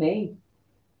 That's me.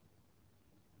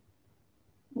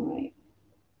 All right.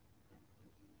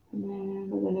 And then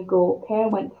we're going to go, hair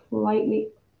went slightly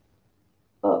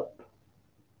up.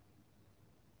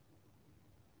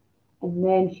 And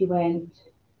then she went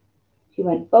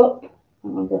up. I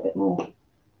want a bit more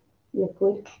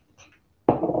liquid.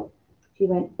 She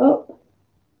went up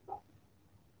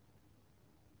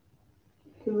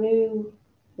through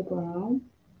the brow.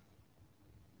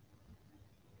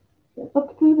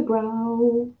 Up through the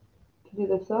brow to the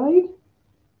other side.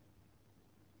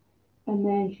 And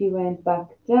then she went back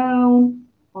down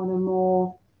on a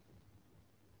more,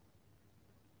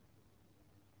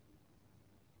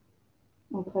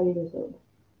 I'll tidy this up.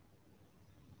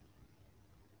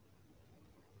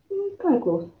 It's kind of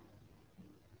close.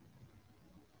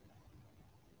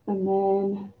 And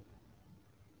then,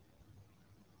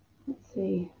 let's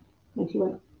see, then she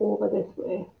went over this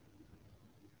way.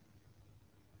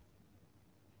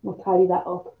 We'll tidy that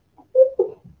up.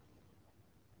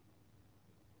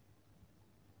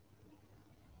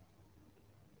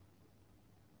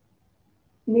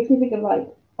 It makes me think of like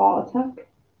Art Attack.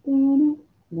 Anybody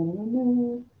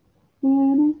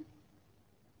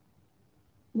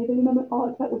remember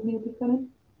Art Attack with Neil Buchanan?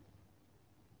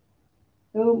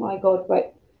 Oh my god,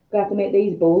 right. Gonna have to make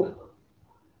these bold.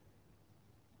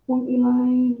 Wonky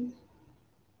lines.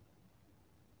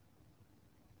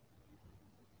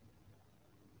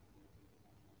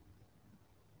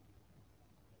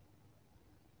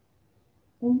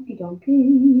 Donkey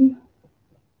donkey.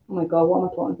 Oh my god, what am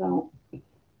I talking about?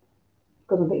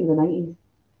 Because I'm thinking of the 90s.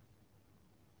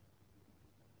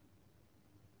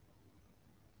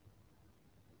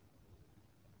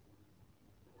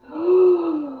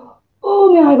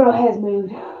 Oh, my eyebrow has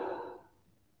moved.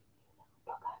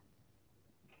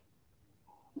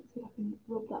 Let's see if I can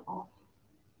rub that off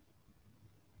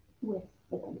with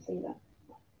the concealer.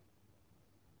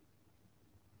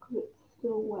 Because it's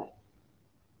still wet.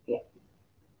 Yeah.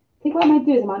 I think what I might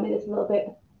do is I might make this a little bit.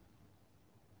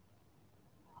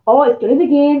 Oh, it's done it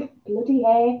again. Bloody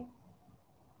hair.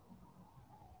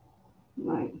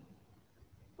 Right.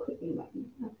 Quickly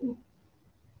wetting that thing.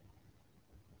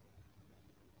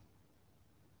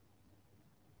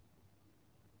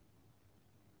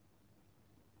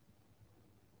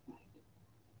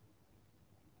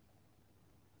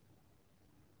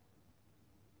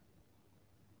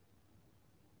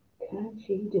 Can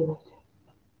she do it?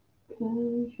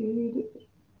 Can she do it?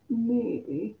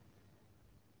 Maybe.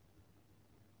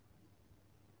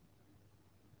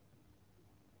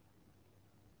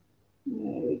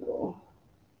 There we go.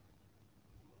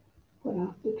 But I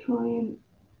have to try and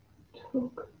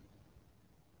tuck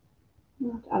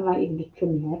that. I might even just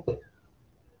trim your head.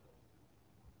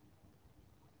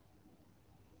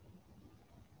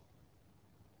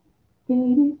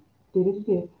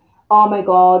 Oh my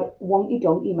god, Wonky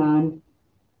Donkey Man.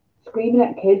 Screaming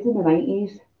at kids in the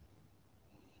 90s.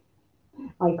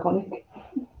 Iconic.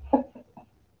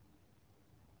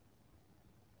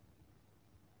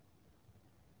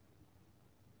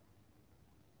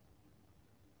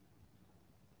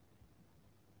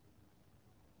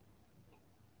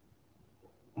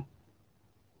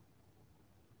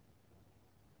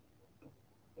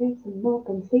 Get some more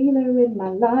concealer in my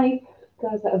life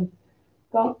because I've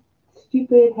got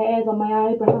stupid hairs on my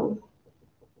eyebrows.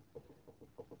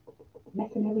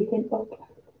 Messing everything up.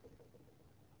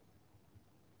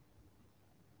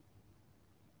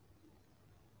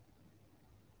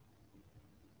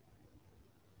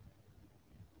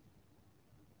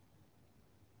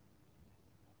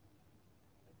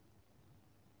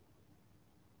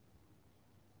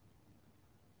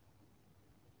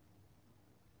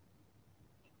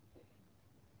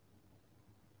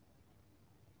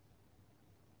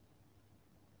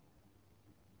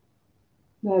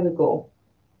 There we go.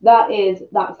 That is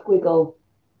that squiggle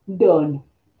done.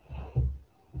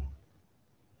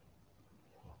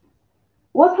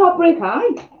 What's Heartbreak High?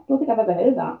 I don't think I've ever heard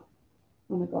of that.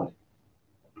 Oh my god.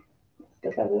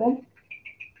 Stuff everywhere.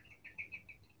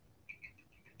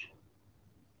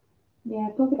 Yeah,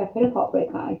 I don't think I've heard of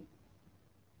Heartbreak High.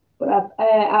 But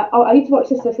I used to watch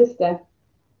Sister Sister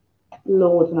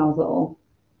loads when I was little.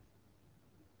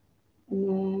 And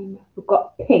then we've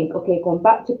got Pink. Okay, going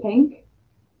back to Pink.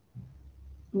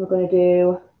 We're going to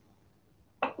do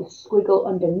the squiggle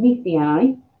underneath the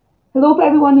eye. Hello for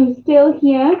everyone who's still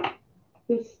here,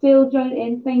 who's still joined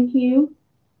in. Thank you.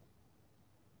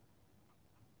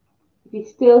 If you're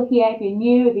still here, if you're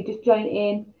new, if you just joined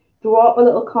in, drop a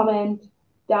little comment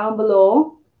down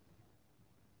below.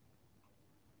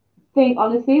 I think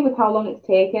honestly, with how long it's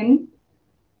taken,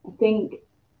 I think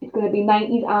it's going to be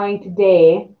 90s eye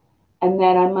today, and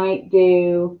then I might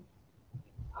do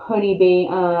honeybee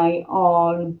eye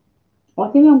on, I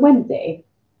think on Wednesday.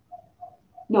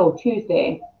 No,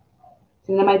 Tuesday.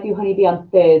 So then I might do honeybee on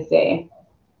Thursday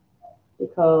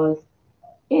because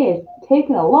it is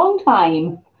taking a long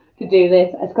time to do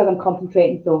this. It's because I'm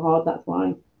concentrating so hard, that's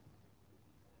why.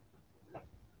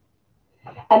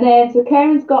 And then, so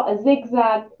Karen's got a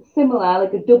zigzag, similar,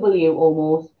 like a W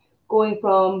almost, going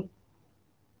from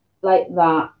like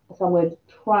that. So I'm going to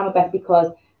try my best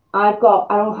because I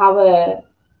don't have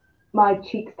my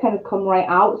cheeks kind of come right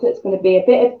out. So it's going to be a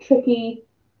bit of tricky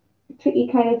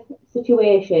kind of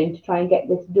situation to try and get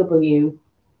this W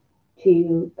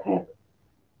to kind of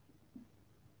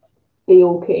be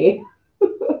okay.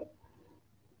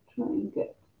 Try and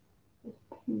get this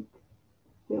pink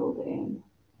filled in.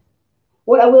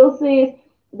 What I will say is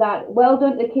that well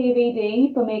done to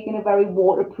KVD for making a very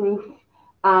waterproof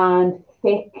and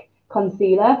thick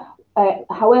concealer.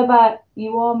 However,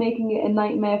 you are making it a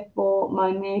nightmare for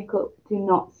my makeup to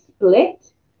not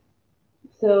split.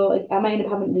 So I might end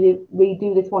up having to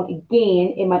redo this one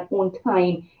again in my own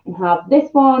time and have this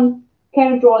one,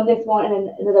 Karen drawing this one, and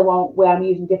then another one where I'm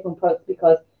using different products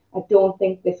because I don't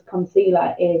think this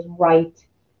concealer is right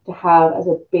to have as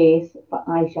a base for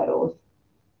eyeshadows.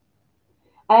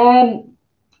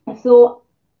 So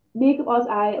makeup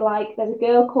artists I like, there's a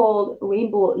girl called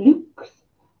Rainbow Looks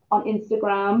on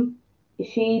Instagram.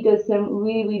 She does some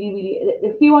really,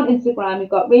 a few on Instagram. You've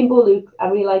got Rainbow Looks, I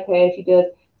really like her. She does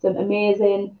some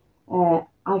amazing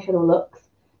eyeshadow looks.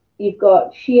 You've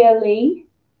got Shia Lee,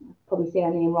 probably saying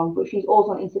her name wrong, but she's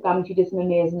also on Instagram and she does some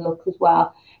amazing looks as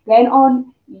well. Then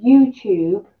on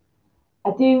YouTube,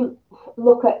 I do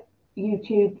look at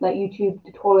YouTube, like YouTube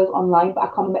tutorials online, but I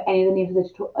can't remember any of the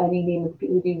names of any name of the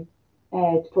people who do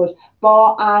tutorials.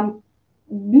 Bar Anne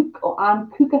Nook or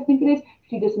Anne Cook, I think it is.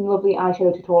 She does some lovely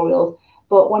eyeshadow tutorials.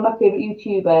 But one of my favorite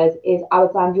YouTubers is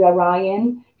Alexandria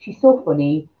Ryan. She's so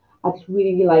funny. I just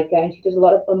really like her, and she does a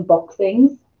lot of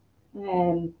unboxings.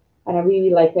 And I really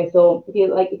like her. So if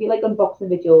you like unboxing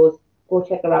videos, go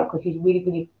check her out because she's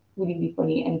really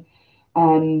funny.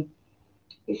 And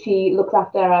she looks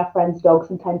after our friend's dog,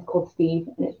 sometimes called Steve,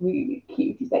 and it's really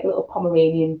cute. He's like a little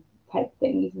Pomeranian type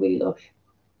thing. He's really lush.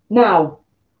 Now,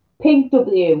 pink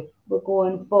W. We're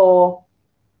going for,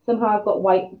 somehow I've got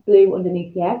white, blue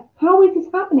underneath here. How is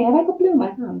this happening? Have I got blue in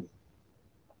my hands?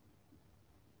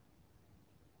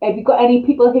 Have you got any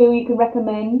people who you can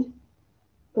recommend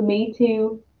for me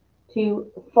to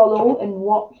follow and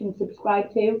watch and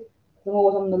subscribe to? I'm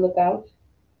always on the lookout.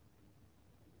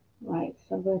 Right,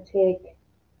 so I'm going to take,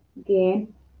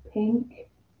 again, pink.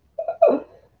 And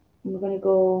we're going to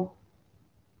go,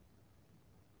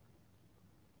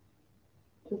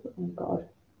 oh God.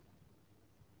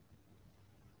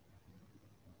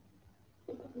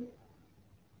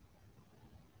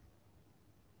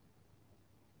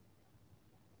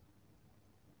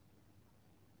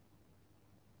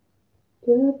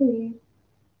 W.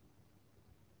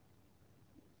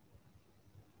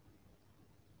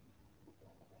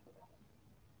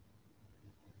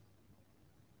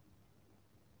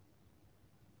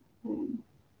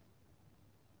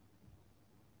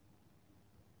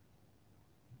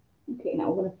 Okay,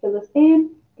 now we're going to fill this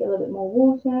in, get a little bit more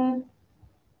water.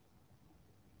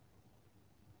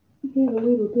 Get a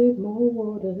little bit more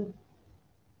water.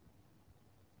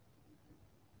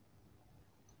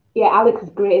 Yeah, Alex is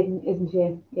great, isn't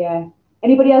she? Yeah.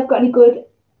 Anybody else got any good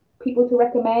people to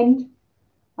recommend?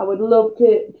 I would love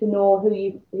to know who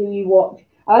you watch.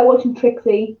 I like watching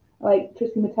Trixie. I like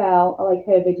Trixie Mattel. I like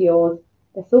her videos.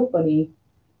 They're so funny.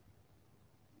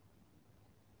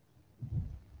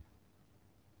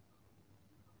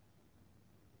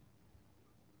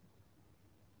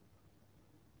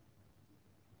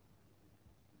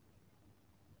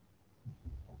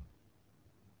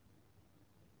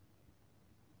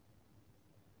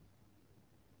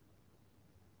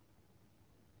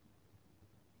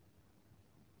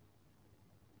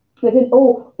 There's a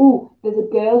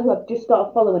girl who I've just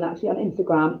started following actually on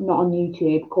Instagram, not on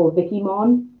YouTube, called Vicky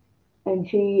Mon, and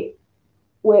she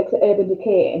works at Urban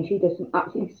Decay, and she does some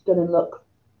absolutely stunning looks.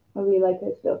 I really like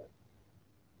her stuff.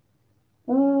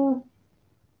 Uh,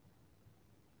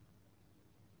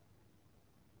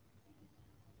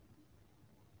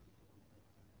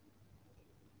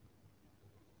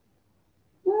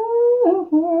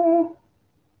 who?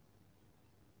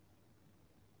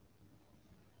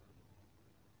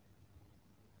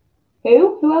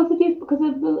 Who else did you? Because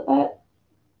of the.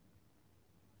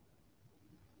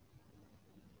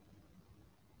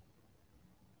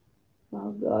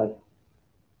 Oh God.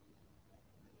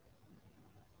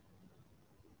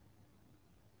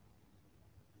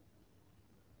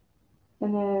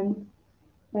 And then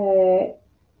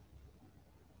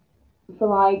for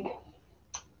like,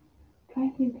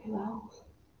 trying to think who else.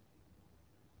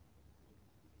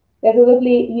 There's a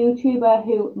lovely YouTuber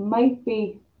who might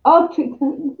be. Oh,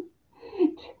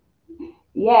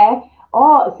 yeah.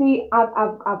 Oh, see,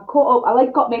 I've caught up. I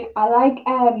like Gottmik. I like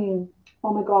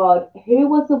Oh my God, who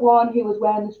was the one who was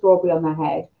wearing the strawberry on their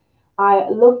head? I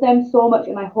love them so much,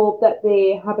 and I hope that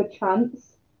they have a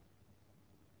chance.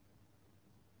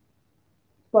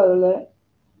 Spoiler alert,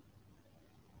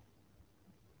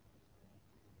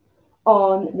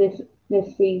 on this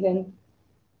season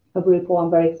of RuPaul. I'm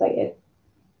very excited.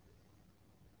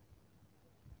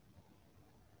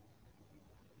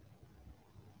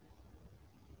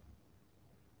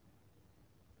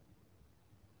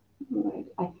 Right,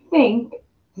 I think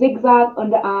zigzag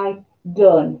under eye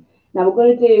done. Now we're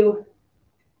going to do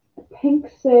a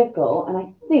pink circle, and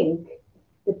I think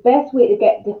the best way to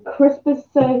get the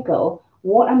crispest circle,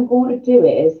 what I'm going to do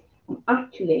is I'm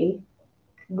actually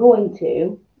going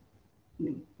to.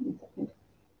 I'm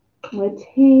going to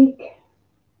take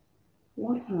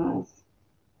what has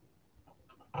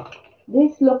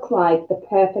this looks like the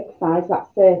perfect size, that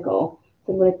circle.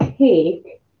 So I'm going to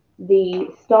take the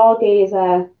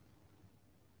Stargazer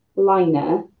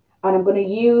liner, and I'm going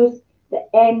to use the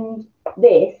end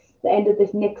the end of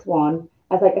this next one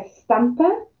as like a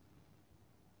stamper.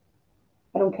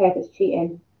 I don't care if it's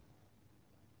cheating.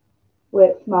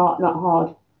 Work smart, not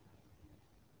hard.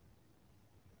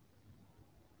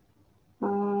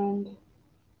 And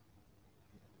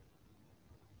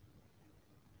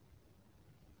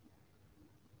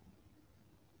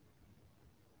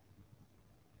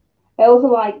I also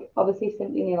like obviously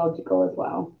Simply Neological as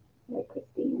well, like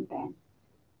Christine and Ben.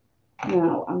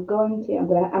 Now I'm gonna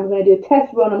do a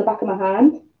test run on the back of my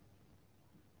hand.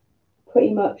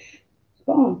 Pretty much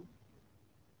spot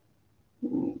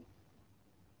on.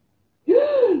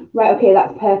 Right, okay,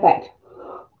 that's perfect.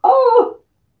 Oh,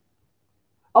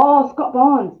 oh, Scott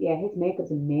Barnes. Yeah, his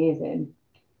makeup's amazing.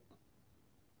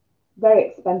 Very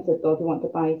expensive though if you want to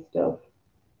buy stuff.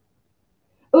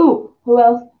 Oh, who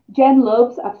else? Jen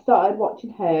Loves. I've started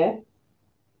watching her.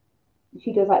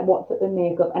 She does like what's up in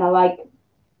makeup, and I like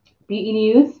beauty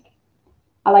news.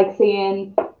 I like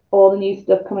seeing all the new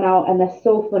stuff coming out, and they're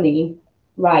so funny.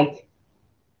 Right.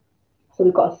 So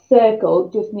we've got a circle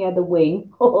just near the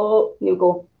wing. Oh, here we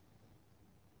go.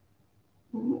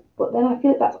 But then I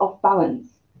feel like that's off balance.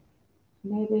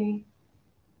 Maybe.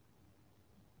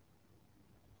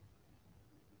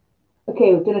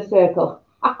 Okay, we've done a circle.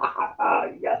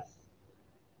 Yes.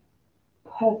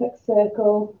 Perfect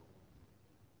circle.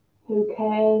 Who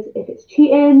cares if it's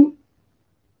cheating?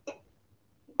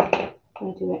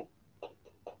 Gonna do it.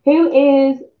 Who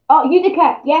is? Oh,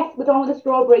 Utica. Yes, we're done with the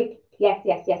strawberry. Yes,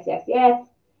 yes, yes, yes, yes.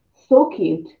 So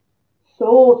cute.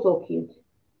 So cute.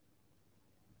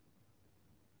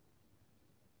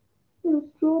 Little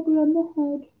strawberry on the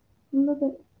head. Love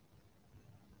it.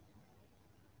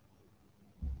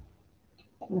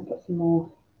 I'm gonna put some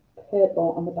more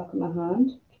purple on the back of my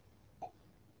hand.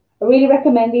 I really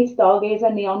recommend these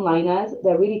Stargazer neon liners.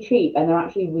 They're really cheap and they're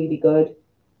actually really good.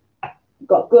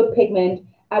 Got good pigment.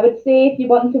 I would say if you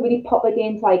want to really pop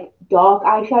against like dark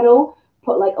eyeshadow,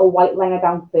 put like a white liner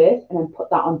down first and then put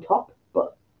that on top.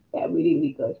 But yeah, really,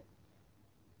 really good.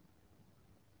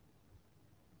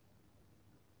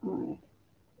 All right.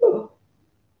 Oh.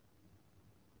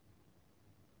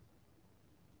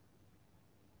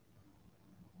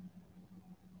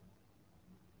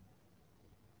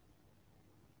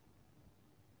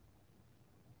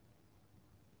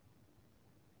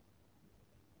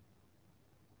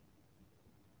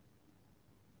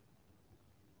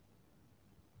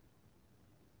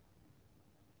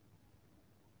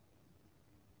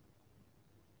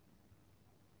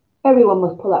 Everyone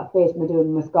must pull that face when they're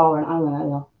doing mascara and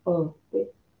eyeliner. Oh,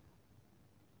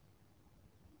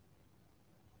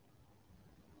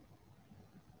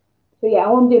 so yeah,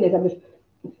 all I'm doing is I'm just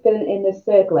filling in the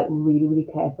circle like really, really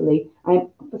carefully. I'm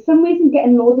for some reason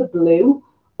getting loads of blue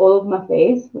all over my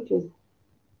face, which is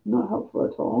not helpful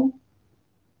at all.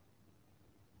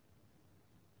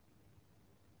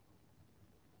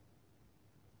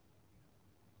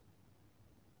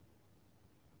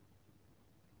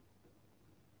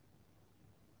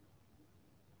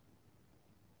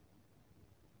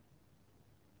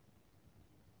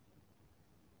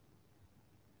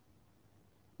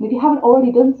 And if you haven't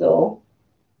already done so,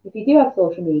 if you do have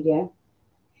social media,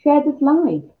 share this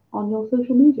live on your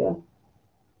social media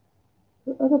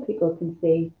so other people can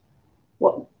see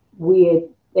what weird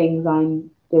things I'm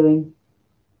doing.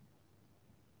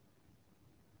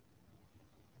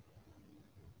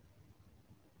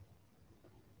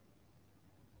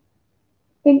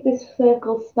 I think this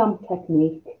circle stamp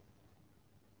technique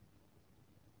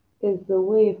is the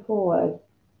way forward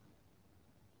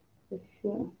for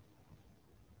sure.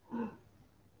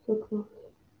 So close.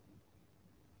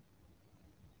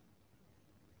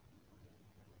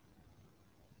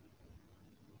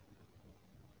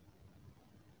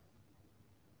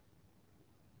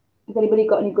 Has anybody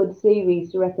got any good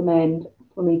series to recommend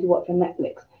for me to watch on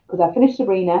Netflix? Because I finished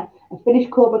Sabrina, I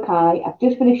finished Cobra Kai, I've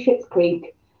just finished Schitt's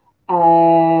Creek.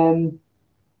 Um,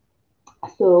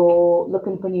 so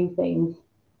looking for new things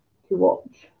to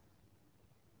watch.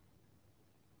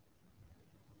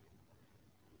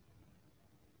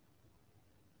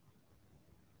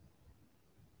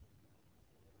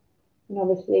 And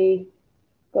obviously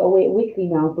got to wait weekly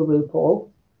now for RuPaul.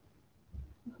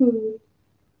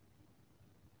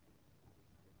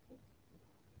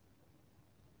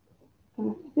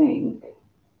 And I think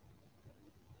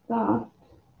that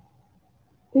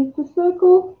is the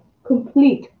circle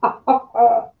complete.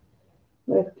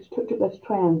 Let's just touch up this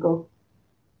triangle.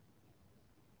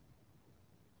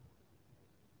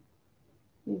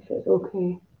 Make sure it's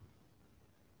okay.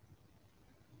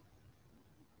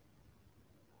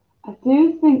 I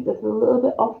do think there's a little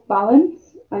bit off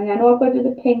balance. And I know I've got to do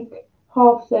the pink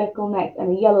half circle next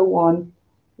and a yellow one.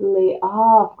 I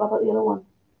forgot about the yellow one.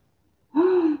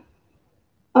 Oh,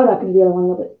 no, I can do the yellow one a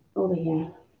little bit over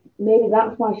here. Maybe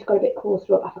that's why she's got a bit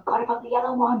closer up. I forgot about the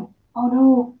yellow one. Oh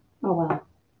no. Oh well.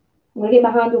 I'm gonna get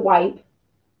my hand a wipe.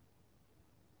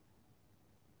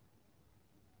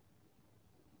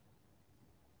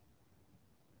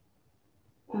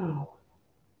 Oh.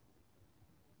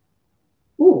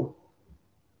 Ooh.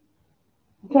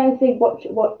 I'm trying to think what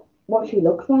she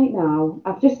looks like now.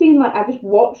 I've just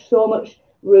watched so much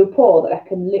RuPaul that I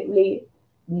can literally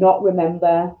not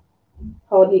remember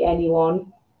hardly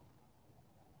anyone.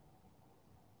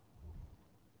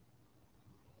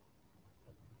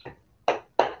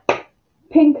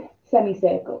 Pink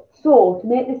semicircle. So to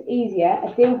make this easier,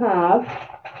 I do have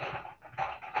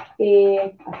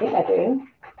I think I do.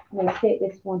 I'm gonna take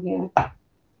this one here.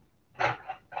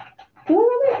 Do I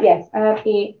have it? Yes, I have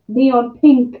a neon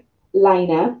pink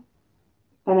liner,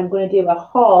 and I'm going to do a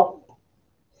half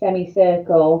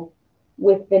semicircle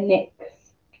with the NYX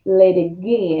lid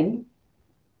again.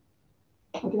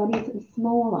 Or do I need something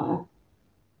smaller?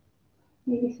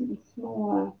 Maybe something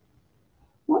smaller.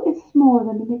 What is smaller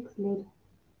than the NYX lid?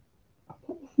 Is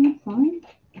that the same size?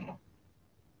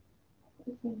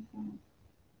 The same size.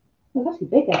 Oh, it's actually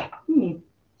bigger.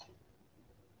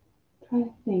 Trying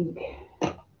to think.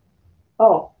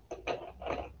 Oh.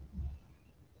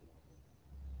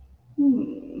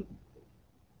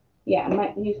 Yeah, I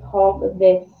might use half of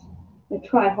this. I'm going to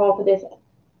try half of this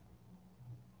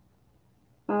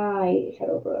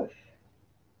eyeshadow brush.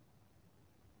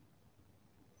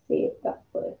 See if that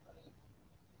works.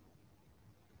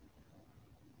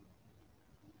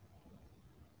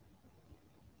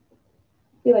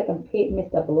 I feel like I'm painting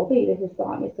Mr. Blobby. This is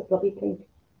like Mr. Blobby pink.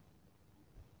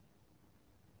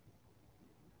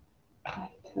 Right,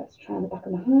 let's try on the back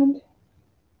of my hand.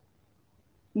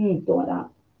 Don't like that.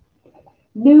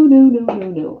 No, no, no, no,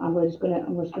 no. I'm just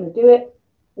gonna do it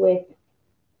with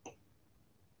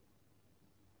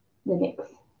the NYX. Do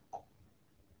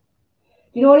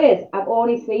you know what it is? I've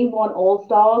only seen one All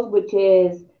Stars, which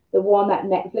is the one that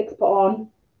Netflix put on.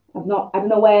 I don't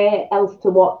know where else to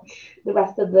watch the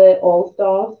rest of the All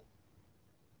Stars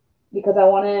because I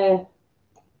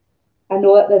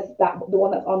know that the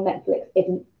one that's on Netflix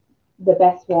isn't the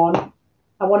best one.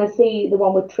 I want to see the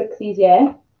one with Trixie's,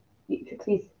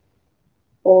 Trixie's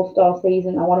All Star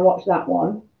season. I want to watch that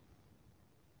one.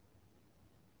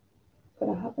 But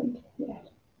I haven't yet.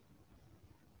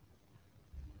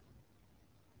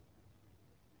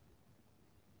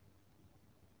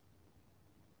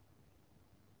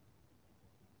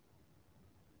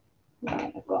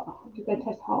 Right, I'm just going to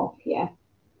test half here.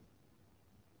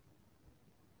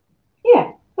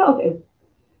 Yeah,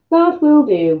 That will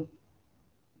do.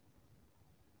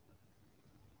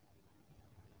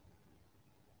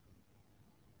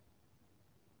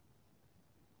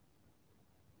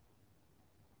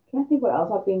 Can I think what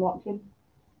else I've been watching?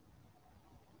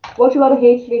 Watch a lot of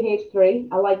H3H3.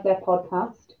 I like their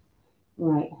podcast.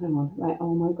 Right, hang on. Right,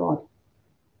 oh my god.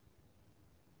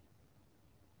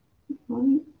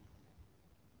 Right.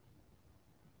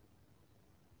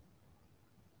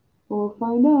 We'll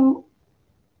find out.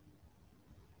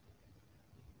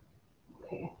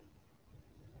 Okay.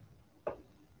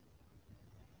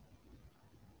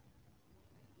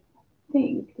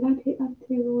 Did I take that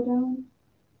too low down?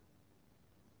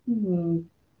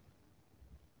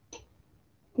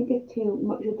 I think it's too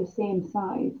much of the same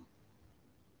size.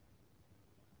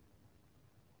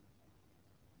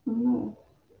 Unless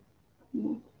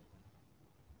connect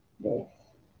this.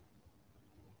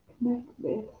 Connect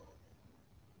this.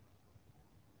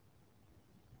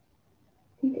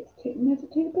 I think it's too, is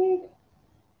it too big?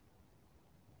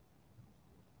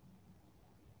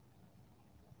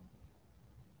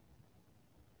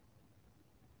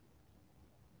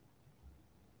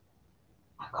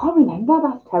 I can't remember.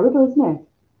 That's terrible, isn't it?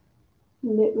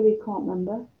 Literally can't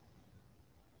remember.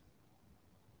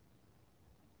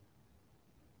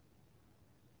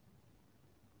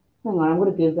 Hang on, I'm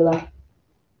going to Google it.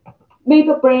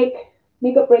 Makeup break.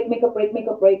 Makeup break, makeup break,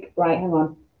 makeup break. Right, hang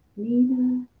on.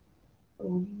 Nina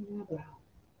Brown.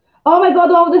 Oh my god,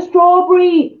 oh, the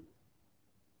strawberry!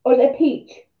 Or is it a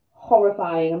peach?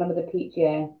 Horrifying. I remember the peach,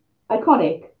 yeah.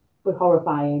 Iconic, but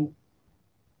horrifying.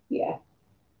 Yeah.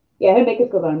 Yeah, her makeup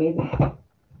skills are amazing.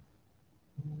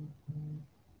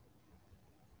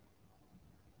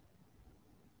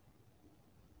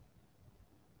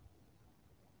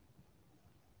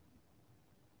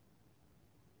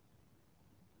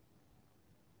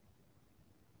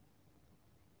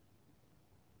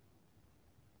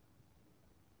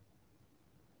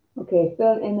 Okay,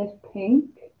 fill in this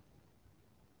pink.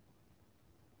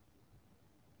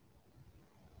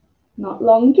 Not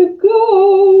long to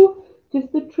go.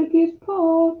 Just the trickiest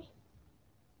part.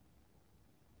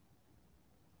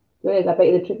 There is, I bet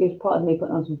you the trickiest part is me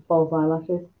putting on some false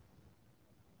eyelashes.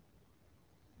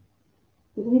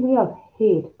 Does anybody else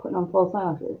hate putting on false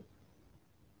eyelashes?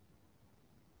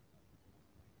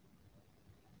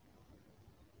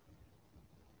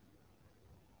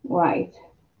 Right.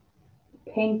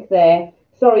 Pink there.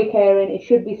 Sorry, Karen, it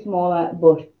should be smaller,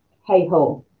 but hey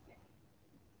ho.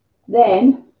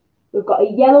 Then we've got a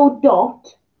yellow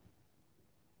dot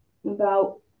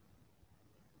about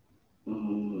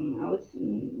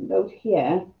about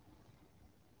here,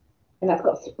 and that's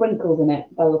got sprinkles in it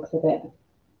by the looks of it.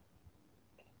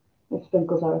 The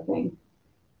sprinkles are a thing.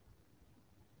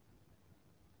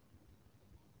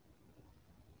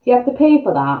 Do you have to pay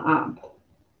for that app?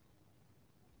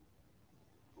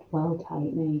 Well,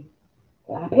 tight me.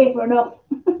 I pay for enough.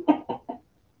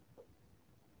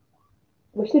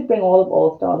 We should bring all of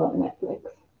All Stars onto Netflix.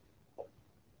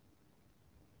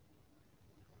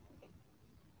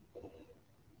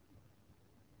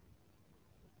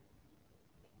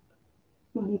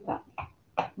 I need that.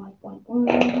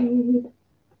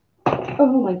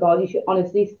 Oh my god, you should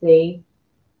honestly see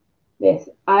this.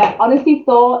 I honestly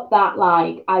thought that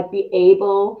like I'd be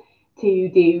able to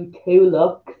do 2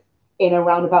 looks in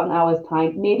around about an hour's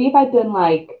time. Maybe if I'd done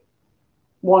like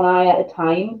one eye at a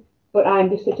time, but I'm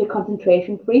just such a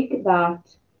concentration freak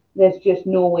that there's just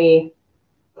no way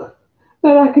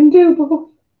that I can do both.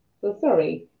 So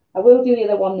sorry. I will do the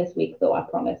other one this week though, I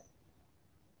promise.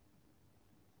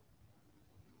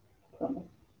 I promise.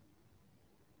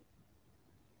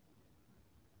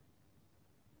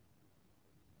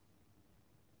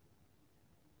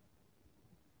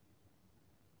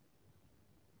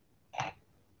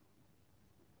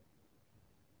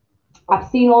 I've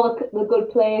seen all the Good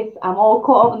Place. I'm all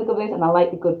caught up in the Good Place, and I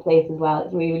like the Good Place as well.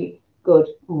 It's really good.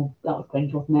 Oh, that was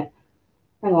cringe, wasn't it?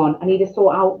 Hang on, I need to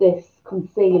sort out this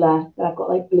concealer that I've got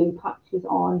like blue patches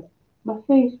on my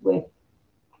face with.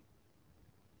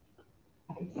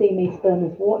 I can see me spilling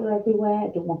this water everywhere. I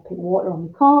don't want pink water on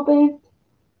the carpet.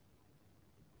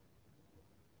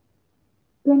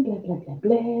 Blend, blend, blend, blend,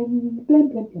 blend,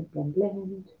 blend, blend, blend, blend,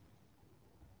 blend.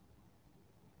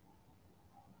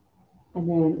 And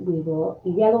then we will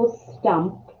yellow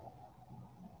stamp.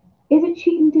 Is it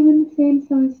cheating doing the same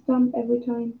size stamp every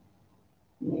time?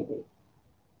 Maybe.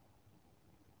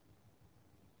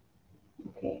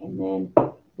 Okay, and then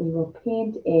we will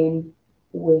paint in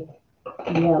with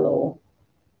yellow.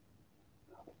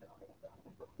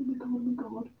 Oh my god, oh my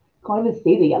god. Can't even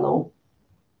see the yellow.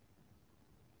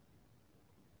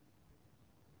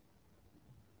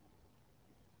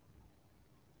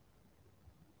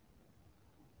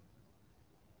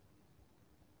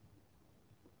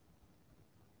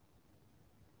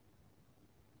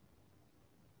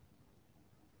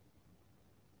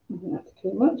 I think that's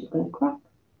too much. It's going to crack.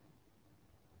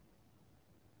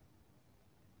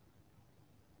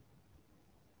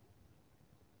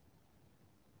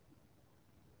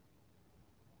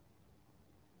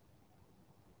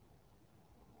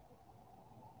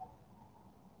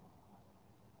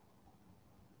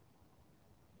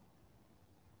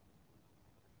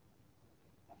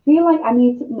 I feel like I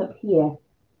need something up here.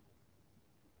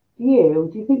 Do you?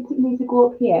 Do you think something needs to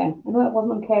go up here? I know it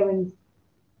wasn't on Karen's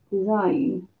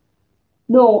design.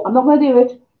 No, I'm not going to do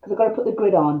it because I've got to put the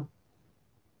grid on.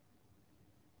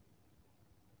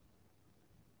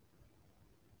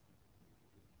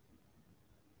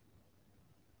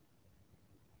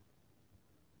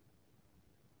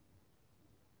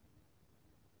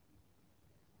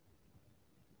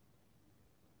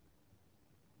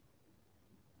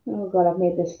 Oh God, I've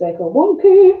made this circle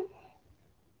wonky.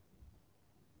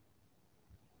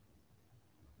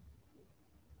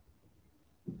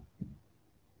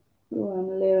 Oh,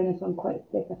 I'm layering this on quite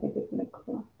thick. I think it's going to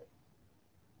crack.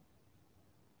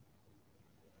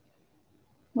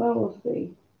 Well, we'll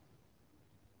see.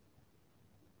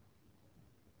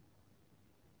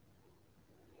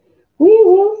 We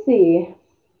will see.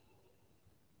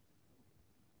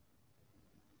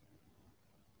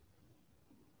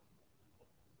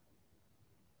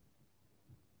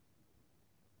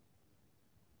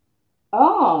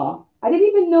 Oh, I didn't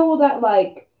even know that,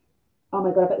 like, oh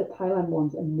my God, I bet the Thailand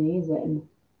one's amazing.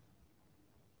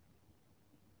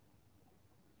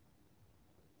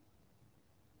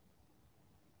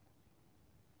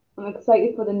 I'm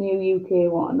excited for the new UK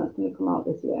one that's going to come out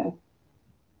this year.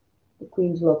 The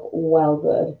queens look well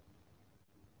good.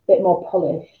 Bit more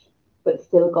polished, but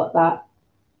still got that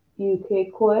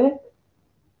UK quirk.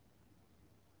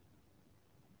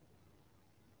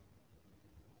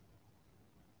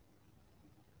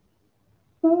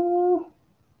 Oh,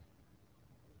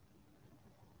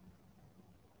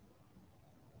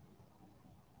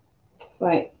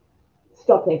 right,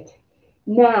 stop it.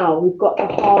 Now we've got the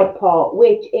hard part,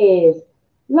 which is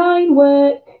line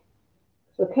work.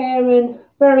 So Karen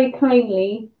very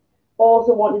kindly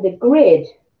also wanted a grid.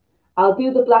 I'll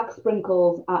do the black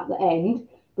sprinkles at the end,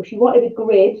 but she wanted a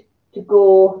grid to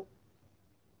go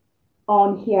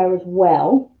on here as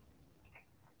well.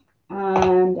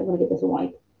 And I'm going to get this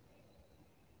white.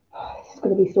 This is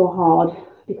going to be so hard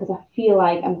because I feel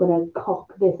like I'm going to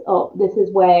cock this up. This is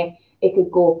where it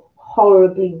could go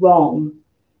horribly wrong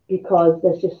because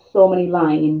there's just so many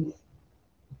lines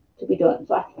to be done.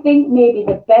 So I think maybe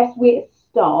the best way to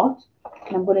start,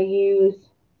 and I'm going to use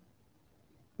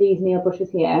these nail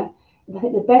brushes here. I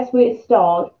think the best way to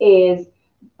start is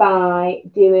by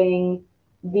doing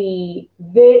the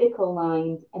vertical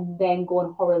lines and then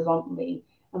going horizontally,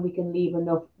 and we can leave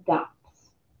enough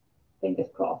gaps. Fingers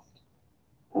crossed.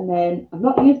 And then I'm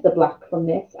not using the black from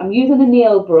this. I'm using a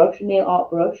nail brush, nail art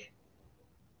brush,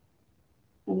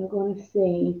 and we're going to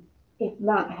see if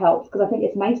that helps because I think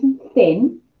it's nice and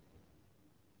thin.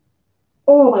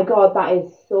 Oh my God, that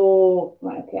is so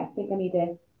right. Okay, I think I need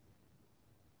to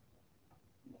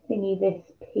thingy this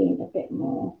paint a bit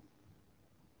more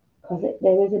because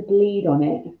there is a bleed on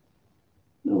it.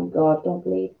 Oh God, don't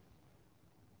bleed.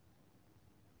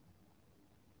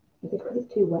 Is it because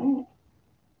it's too wet?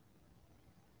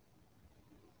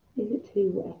 Is it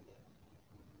too wet?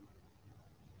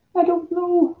 I don't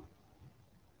know.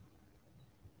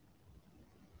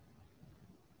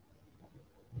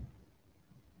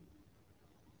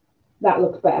 That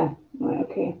looks better. Right,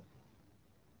 okay.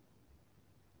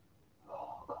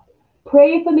 Oh, God.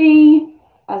 Pray for me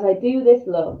as I do this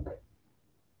look.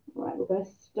 Right, we're going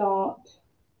to start.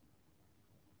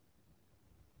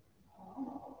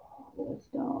 We'll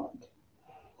start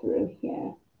through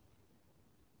here.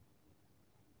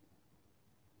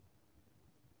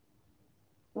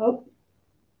 Oh,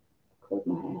 close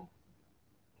my hair.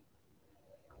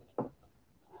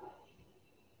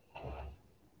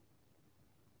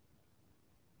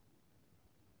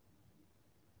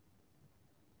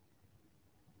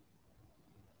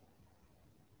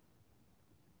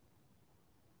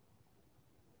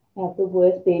 I have the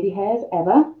worst baby hairs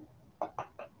ever.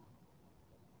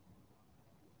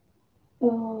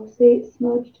 Oh, see, it's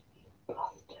smudged.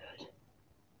 Bastard.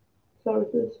 Sorry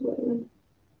for the swearing.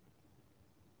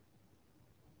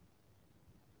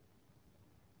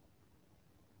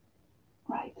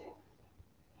 Right.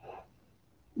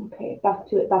 Okay, back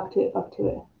to it, back to it, back to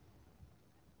it.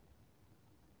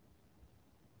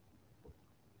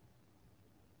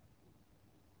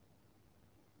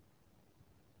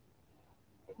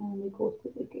 Can we go to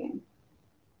it again?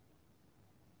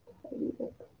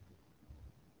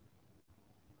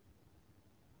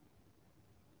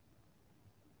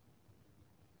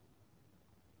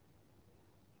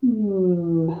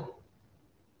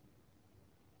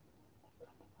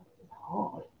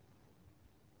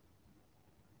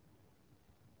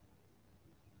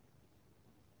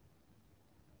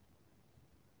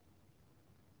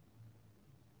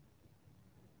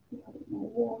 More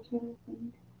water, I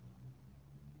think.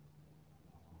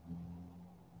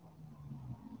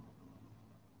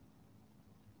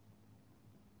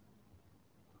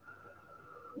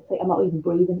 It's like I'm not even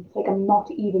breathing. It's like I'm not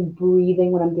even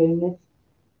breathing when I'm doing this.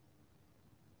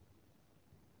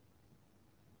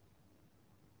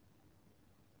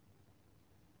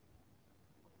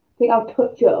 I think I'll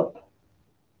touch up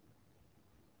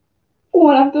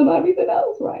when I've done everything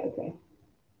else. Right, okay.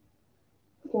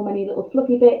 So many little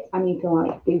fluffy bits. I need to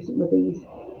like do something with these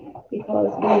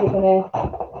because these are gonna.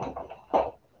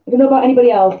 I don't know about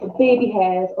anybody else, but baby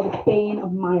hairs are the bane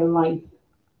of my life.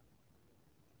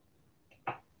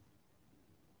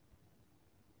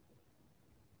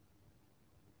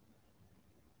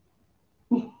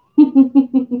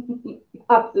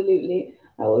 Absolutely.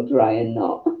 I will try and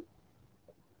not.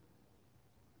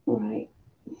 Right.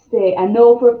 Stay. I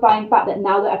know for a fine fact that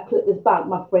now that I've clipped this back,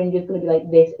 my fringe is going to be like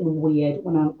this and weird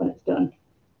when it's done.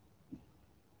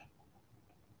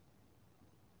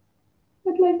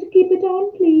 I'd like to keep it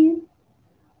on, please.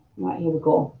 Right, here we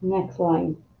go. Next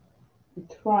line. I'll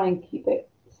try and keep it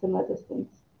similar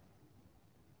distance.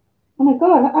 Oh my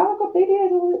god, I've got baby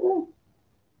hairs all over there.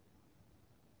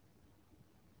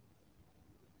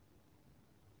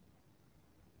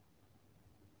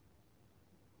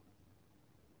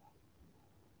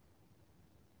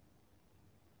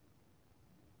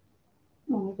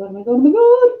 Oh my god, oh my god, oh my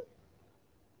god.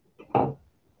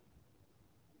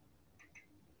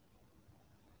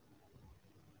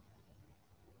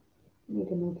 I need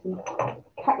to move some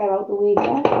cat hair out the way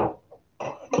here.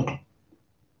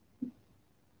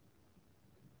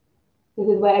 This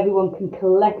is where everyone can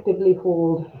collectively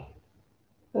hold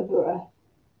a breath.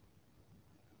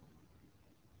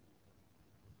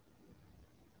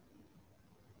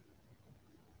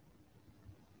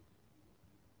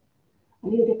 I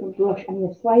need a different brush. I need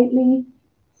a slightly,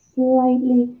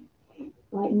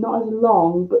 like not as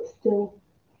long, but still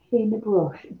thin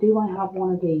brush. Do I have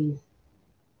one of these?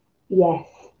 Yes,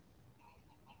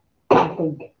 I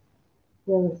think.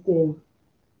 Those do.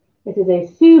 This is a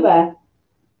Suba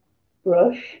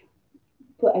brush,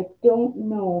 but I don't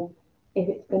know if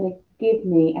it's going to give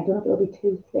me, I don't know if it'll be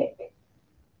too thick.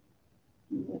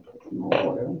 I'm going to put some more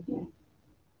water in here.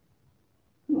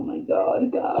 Oh my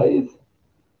god, guys.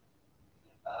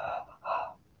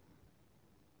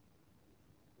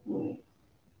 Right.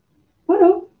 Oh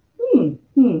no.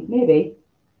 Maybe.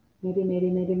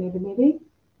 Maybe.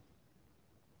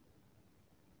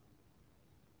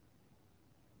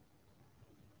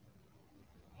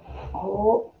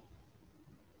 Oh,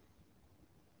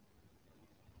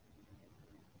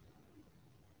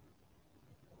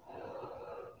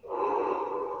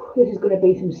 this is going to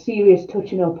be some serious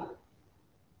touching up.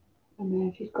 And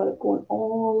then she's got it going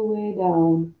all the way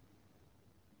down.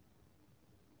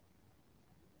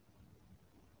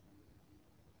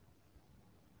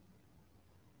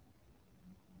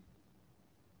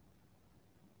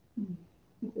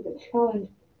 This is a challenge.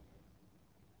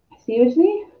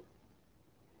 Seriously?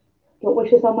 Don't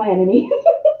wish this on my enemy. This is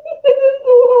so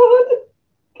hard.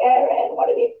 Karen, what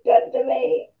have you done to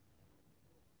me?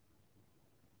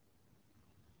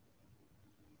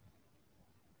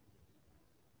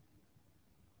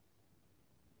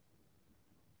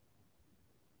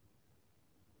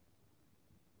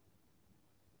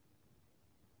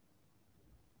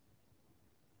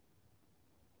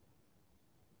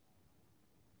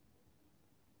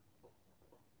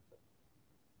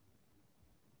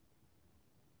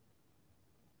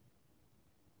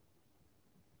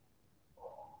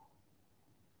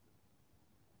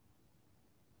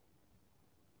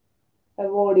 I've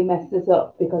already messed this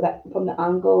up because from the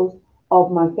angles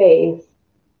of my face,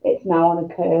 it's now on a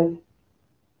curve.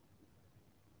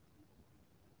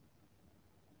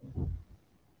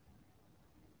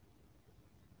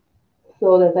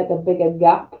 So there's like a bigger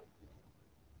gap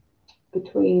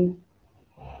between.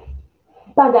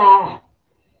 Bugger!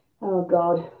 Oh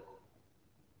god.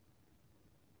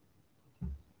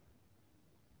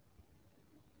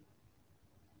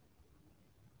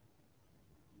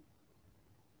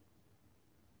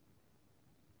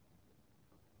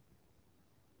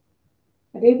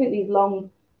 I do think these long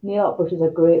nail art brushes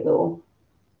are great though.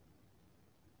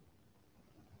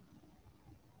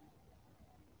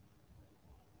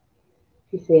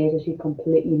 She says as she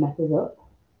completely messes up.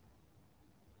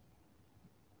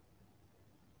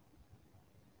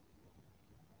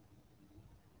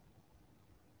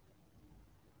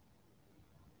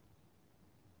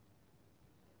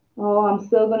 Oh, I'm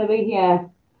still going to be here.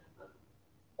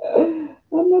 I'm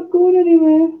not going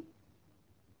anywhere.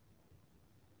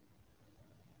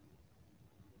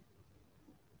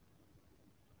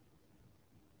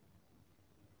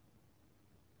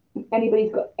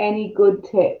 anybody's got any good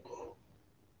tips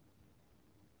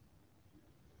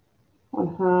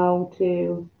on how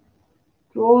to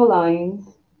draw lines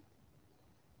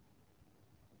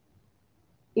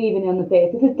even on the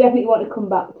face. This is definitely what to come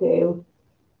back to.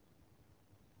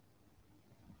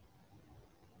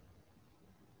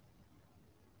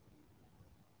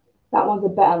 That one's a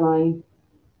better line.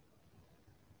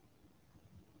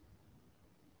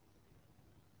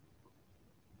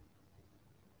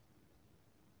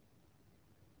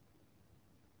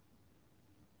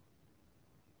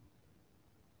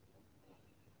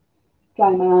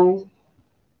 Dry my eyes.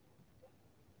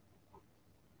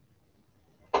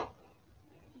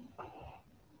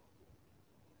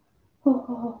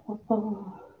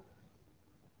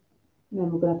 And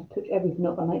then we're going to have to touch everything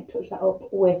up. I might touch that up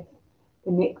with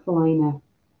the NYX liner.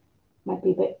 Might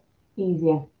be a bit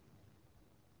easier.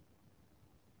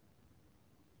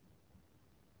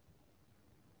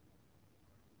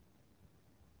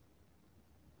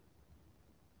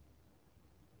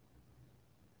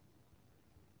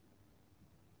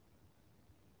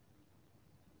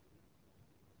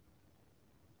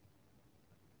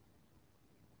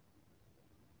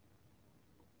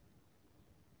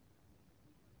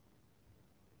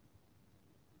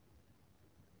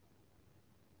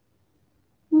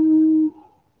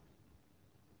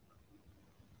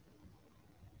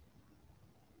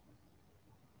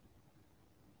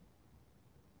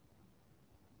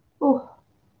 Oh,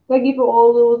 thank you for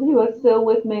all those who are still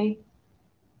with me.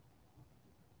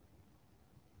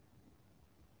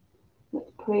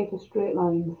 Let's pray for straight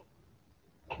lines.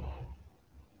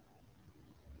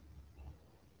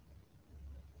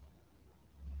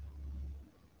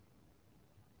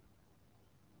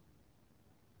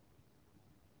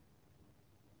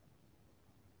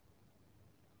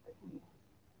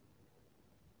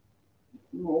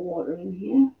 More water in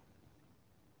here.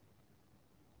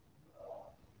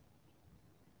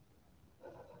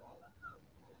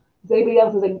 Is anybody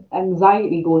else's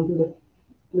anxiety going through the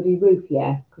bloody roof?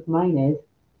 Yeah, because mine is.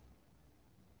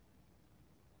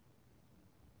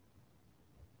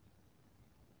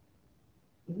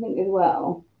 I think as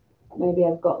well, maybe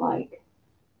I've got like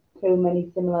too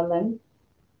many similar lengths.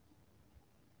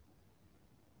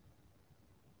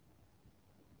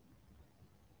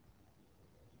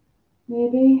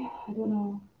 Maybe, I don't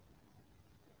know.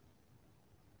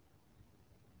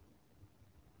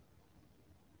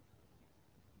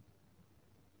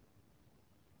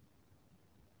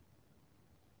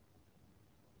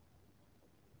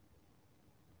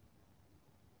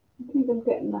 I think I'm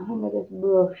getting the hang of this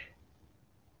brush.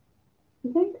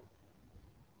 You think?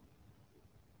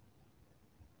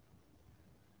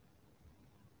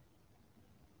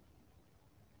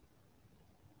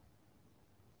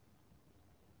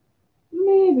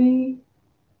 Maybe.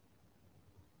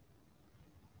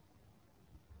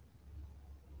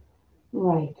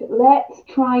 Right, let's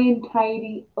try and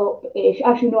tidy up-ish.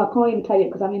 Actually, no, I can't even tidy it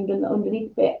because I'm even doing the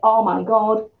underneath bit. Oh my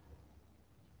god.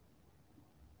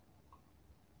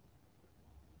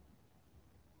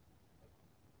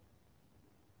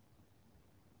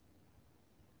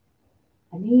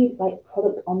 I need like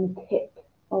product on the tip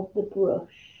of the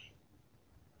brush.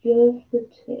 Just the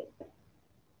tip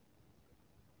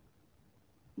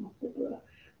of the brush.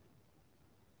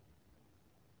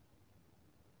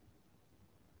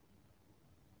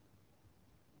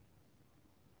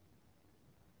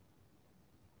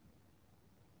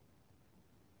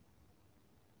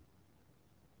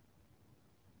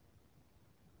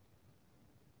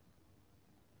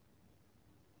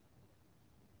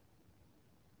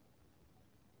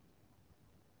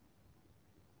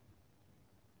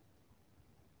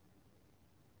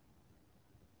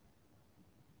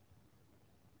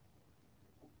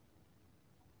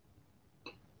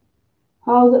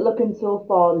 How's it looking so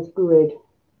far, this grid?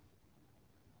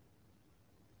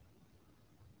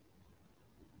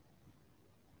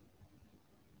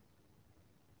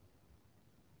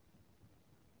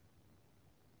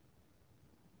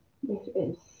 This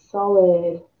is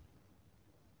solid.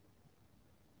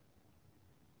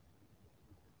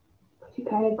 You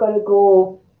kind of got to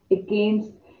go against,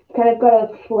 you kind of got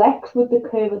to flex with the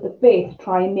curve of the face to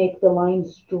try and make the line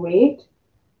straight.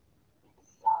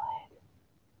 Solid.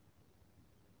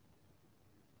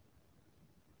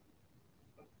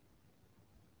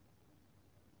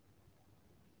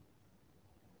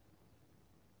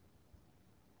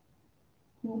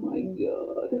 Oh my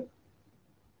god.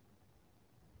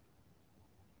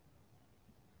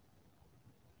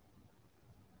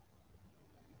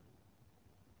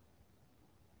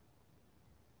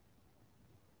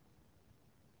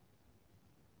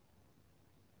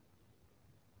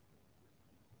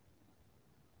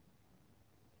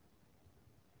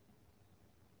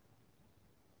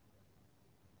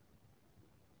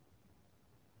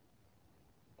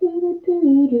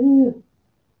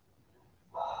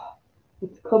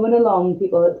 It's coming along,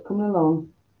 people. It's coming along.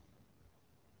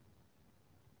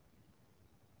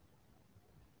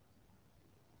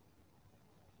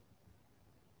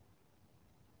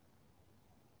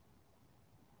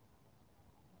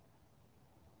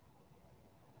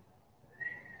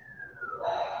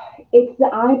 It's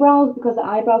the eyebrows because the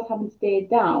eyebrows haven't stayed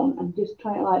down. I'm just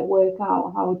trying to like work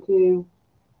out how to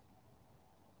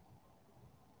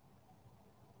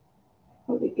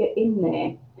get in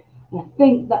there. And I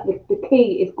think that the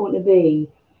key is going to be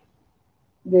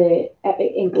the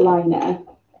Epic ink liner.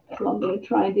 So I'm going to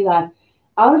try and do that.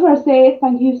 I just want to say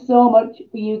thank you so much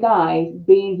for you guys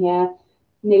being here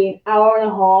nearly an hour and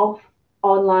a half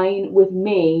online with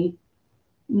me.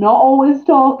 Not always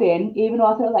talking, even though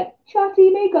I said like chatty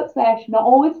makeup sesh, not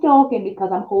always talking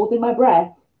because I'm holding my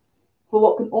breath for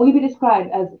what can only be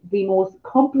described as the most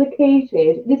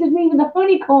complicated. This isn't even the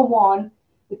honeycomb one,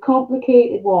 the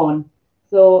complicated one.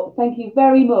 So thank you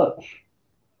very much,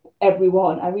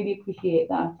 everyone. I really appreciate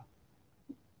that.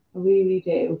 I really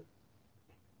do.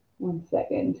 One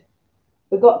second.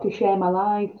 Forgot to share my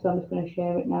live, so I'm just going to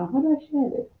share it now. How do I share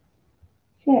this?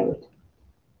 Share it.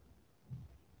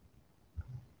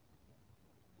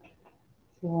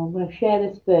 So I'm going to share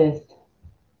this first.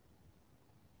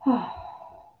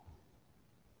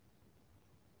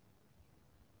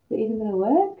 Is it even going to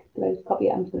work? Did I just copy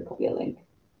it? I'm just going to copy a link.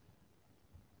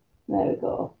 There we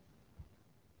go.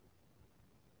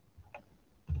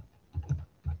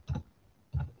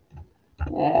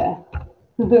 Yeah.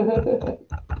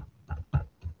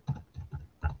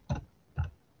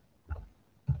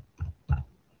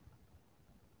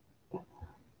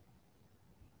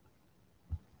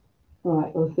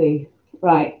 Right, we'll see.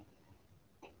 Right.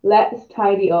 Let's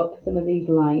tidy up some of these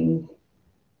lines.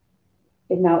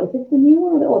 And now, is this the new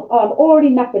one or the old? Oh, I've already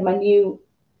knackered my new.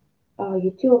 Oh,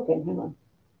 you're joking. Hang on.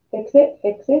 Fix it,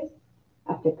 fix it.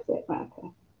 I fix it. Right,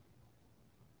 okay.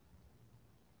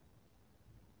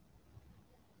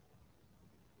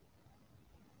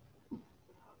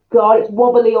 God, it's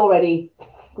wobbly already.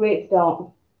 Great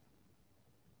start.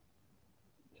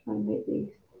 Try and make these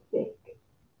thick,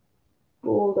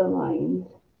 bolder lines.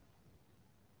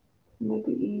 Might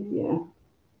be easier.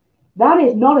 That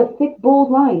is not a thick,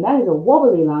 bold line. That is a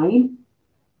wobbly line.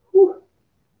 Whew.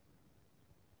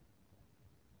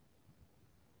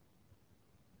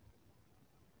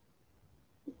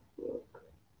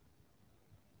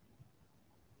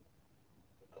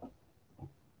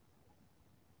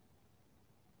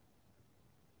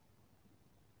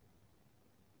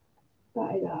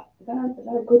 That is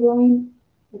that a good line?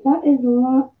 Is that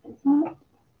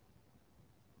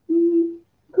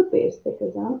could be as thick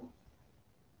as that.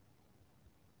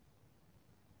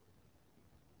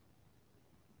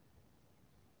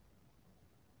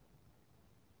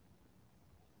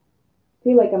 I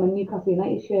feel like I'm a Newcastle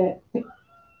United shirt.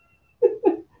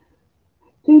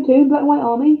 2-2, Black and White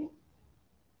Army.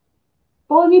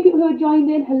 For all the new people who have joined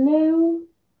in, hello.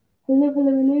 Hello,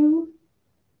 hello, hello.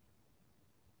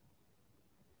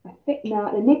 I think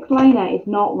now the next liner is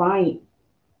not right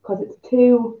because it's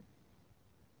too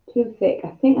thick.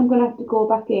 I think I'm going to have to go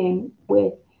back in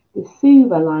with the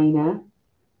Suva liner.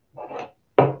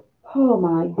 Oh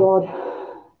my god.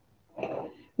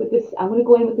 With this, I'm going to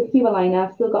go in with the Suva liner.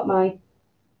 I've still got my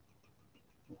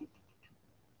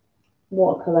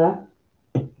watercolour.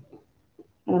 And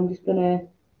I'm just going to...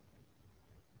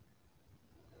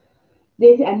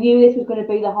 I knew this was going to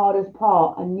be the hardest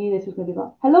part. I knew this was going to be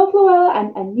like, hello, Floella.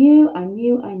 And I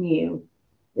knew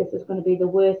this was going to be the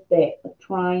worst bit of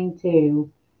trying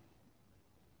to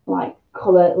like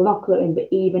colour, not colour in, but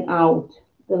even out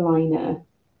the liner.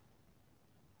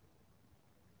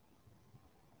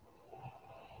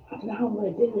 I don't know how I'm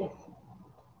going to do this.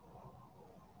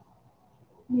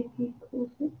 Maybe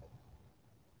closer.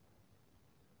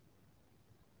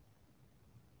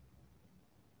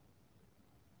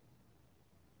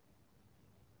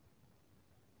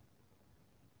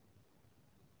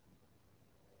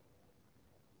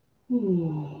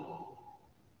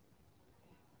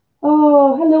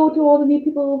 Oh, hello to all the new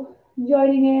people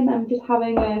joining in. I'm just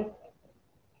having a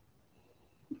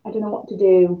I don't know what to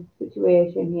do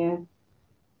situation here.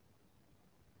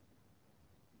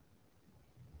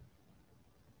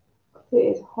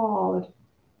 It is hard.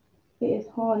 It is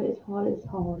hard. It's hard. It's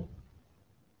hard.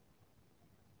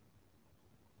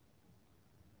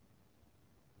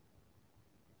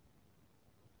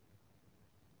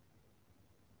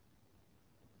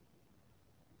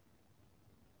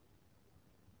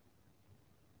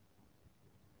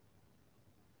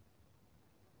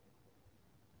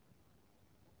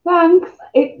 Thanks.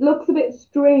 It looks a bit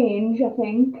strange, I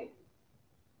think.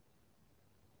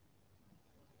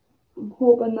 I'm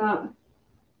hoping that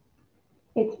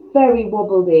it's very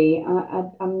wobbly.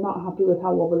 I'm not happy with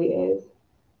how wobbly it is.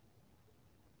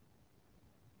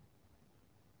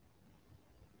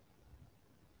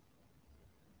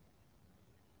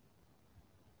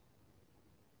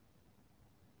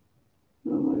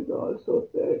 Oh my god, so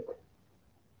thick.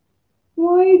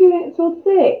 Why are you doing it so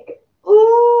thick?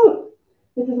 Ooh!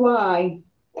 This is why.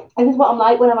 This is what I'm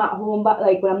like when I'm at home, but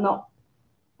like when I'm not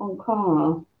on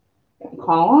camera.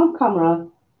 Camera.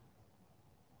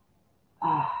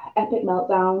 Epic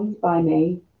meltdowns by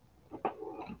me.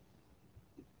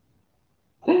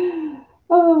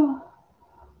 Oh.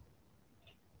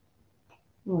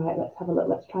 All right, let's have a look.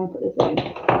 Let's try and put this in.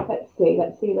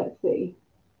 Let's see.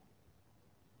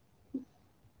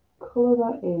 Colour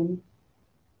that in.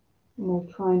 And we'll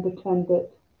try and pretend that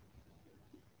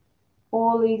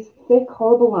all these thick,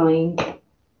 horrible lines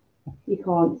you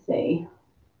can't see.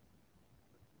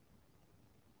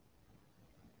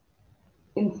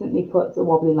 Instantly puts a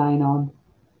wobbly line on.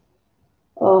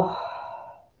 Oh,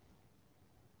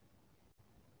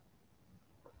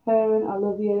 Karen, I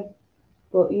love you,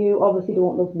 but you obviously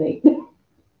don't love me.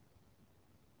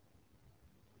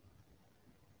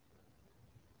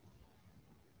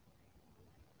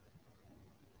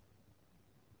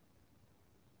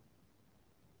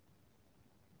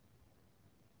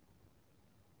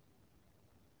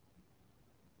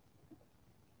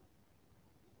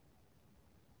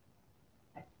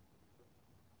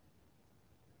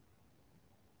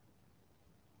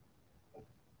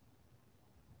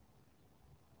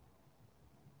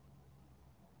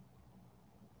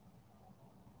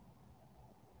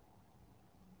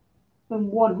 I'm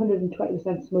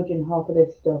 120% smudging half of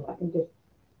this stuff.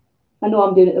 I know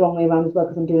I'm doing it the wrong way around as well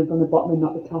because I'm doing it from the bottom and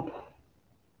not the top.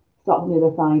 Start from the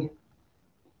other side.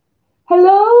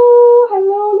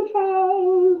 Hello,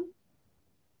 Latrell.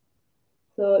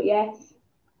 So yes,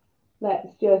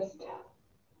 let's just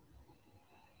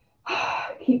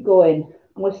keep going.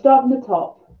 I'm going to start from the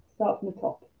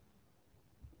top.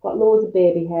 Got loads of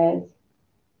baby hairs.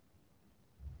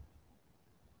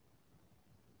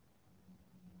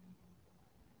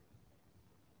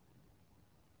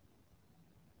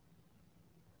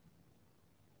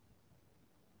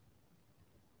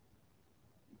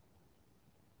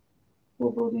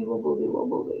 Wobbly, wobbly,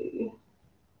 wobbly.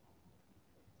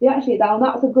 See, actually, now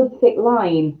that's a good thick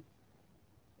line.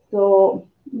 So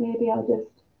maybe I'll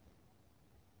just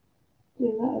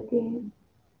do that again.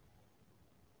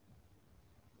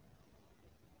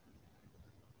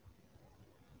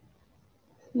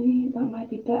 See, that might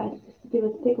be better just to do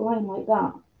a thick line like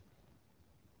that.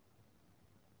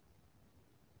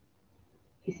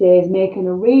 He says making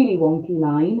a really wonky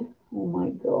line. Oh my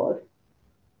god.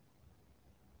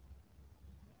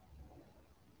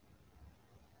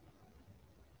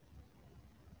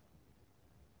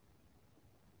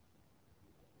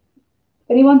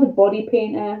 If anyone's a body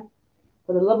painter,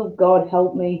 for the love of God,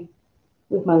 help me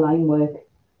with my line work.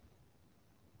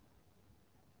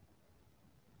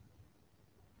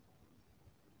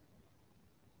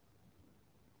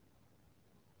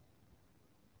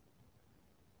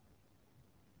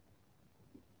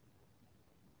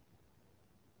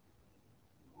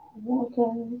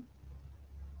 Water.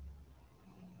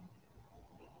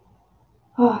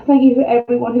 Oh, thank you for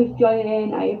everyone who's joining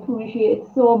in. I appreciate it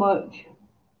so much.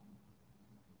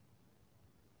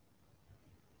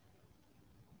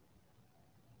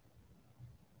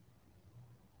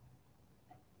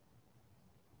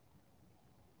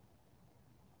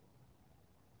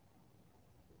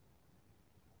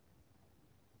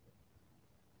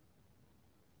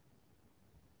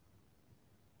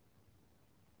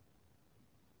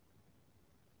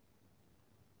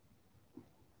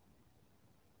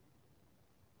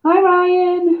 Hi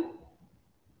Ryan.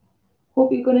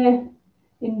 Hope you're gonna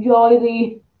enjoy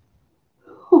the.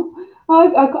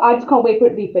 I just can't wait for it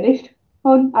to be finished.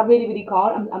 I really, really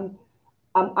can't.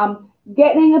 I'm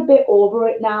getting a bit over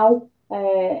it now.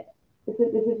 This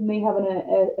is me having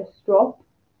a strop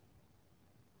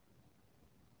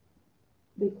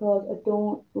because I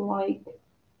don't like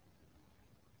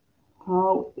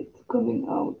how it's coming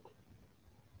out.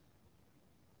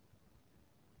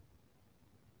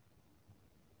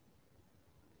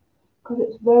 Because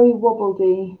it's very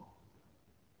wobbly,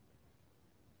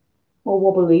 or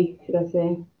wobbly, should I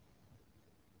say.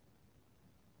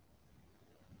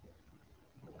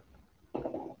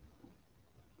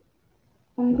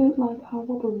 I don't like how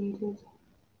wobbly it is.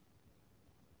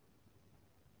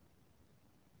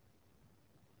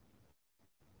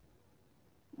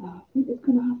 I think it's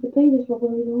going to have to be this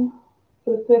wobbly though,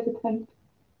 for the first attempt.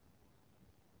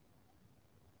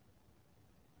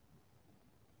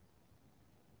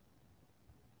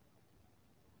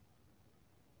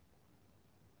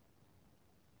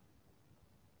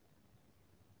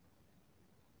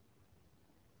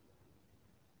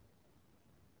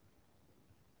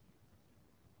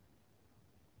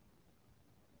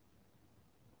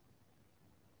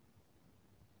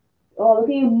 Oh, look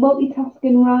at you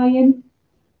multitasking, Ryan.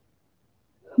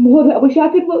 More than, I wish I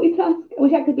could multitask. I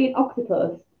wish I could be an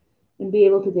octopus and be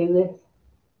able to do this.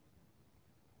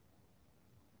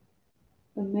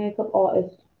 A makeup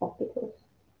artist octopus.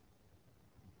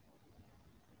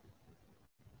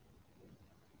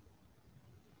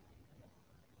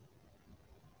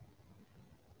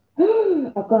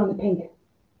 I've gone on the pink.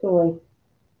 Don't worry.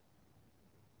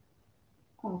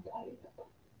 I'll tidy it up.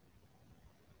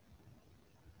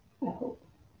 I hope.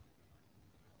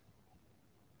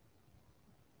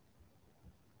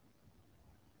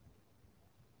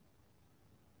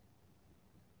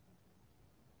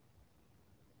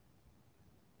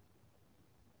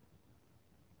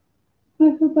 I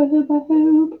hope, I hope, I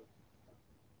hope.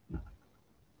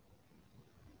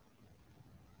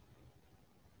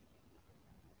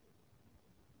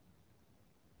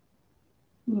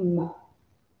 Hmm.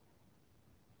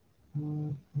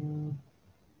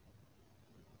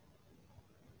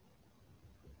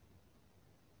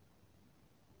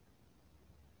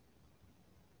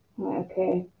 Right,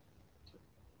 okay.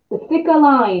 The thicker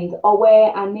lines are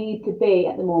where I need to be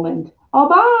at the moment. Oh,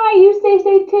 bye. You stay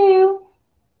safe too.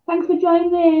 Thanks for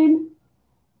joining in.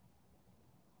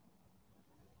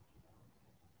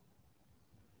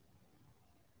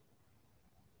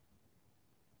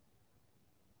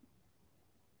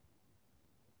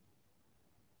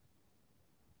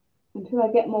 Until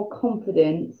I get more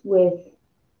confidence with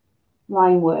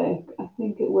line work, I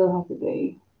think it will have to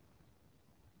be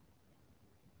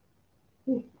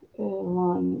thick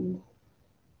lines.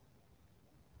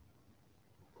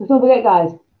 So don't forget,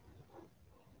 guys,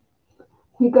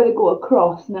 we got to go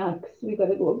across next. We got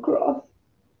to go across.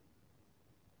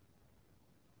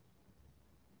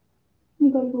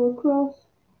 We got to go across.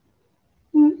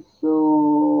 It's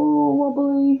so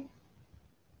wobbly.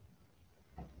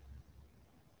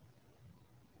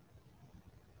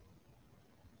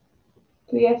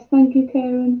 So yes, thank you,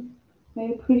 Karen. I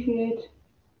appreciate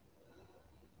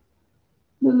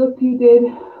the look you did,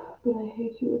 but I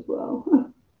hate you as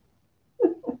well.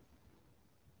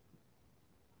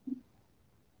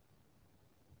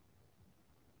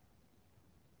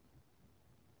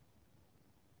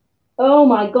 Oh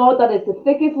my god, that is the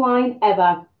thickest line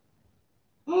ever.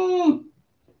 Mm.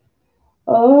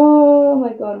 Oh my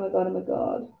god, oh my god, oh my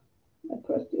god. I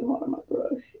pressed too hard on my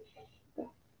brush.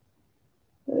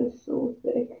 That is so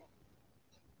thick.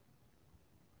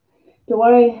 Don't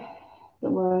worry.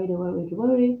 Don't worry, don't worry, don't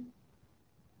worry.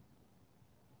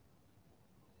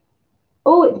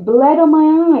 Oh, it's bled on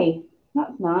my eye.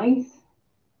 That's nice.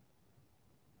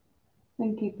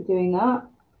 Thank you for doing that.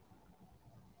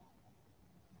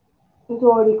 It's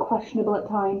already questionable at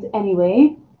times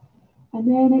anyway. And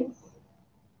then it's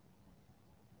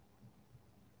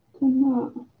done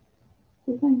that.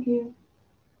 So thank you.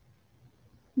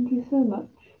 Thank you so much.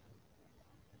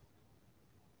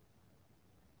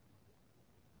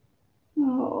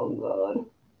 Oh god.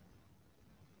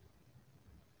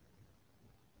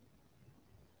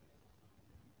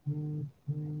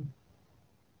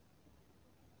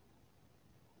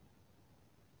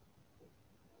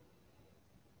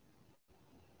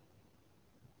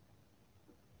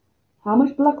 How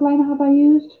much black liner have I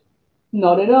used?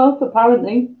 Not enough,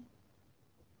 apparently.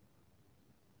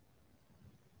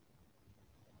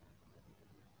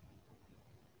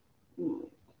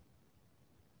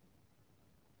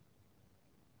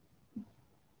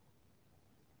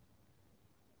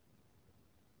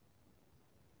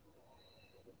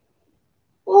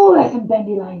 Oh, there's some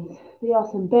bendy lines. There are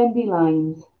some bendy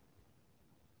lines.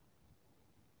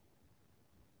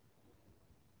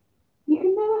 You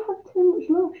can never have too much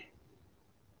rush.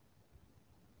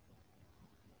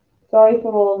 Sorry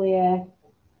for all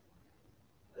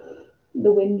the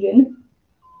whinging.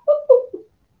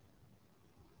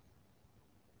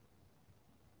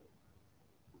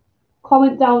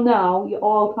 Comment down now your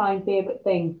all-time favourite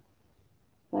thing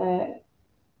uh,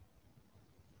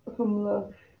 from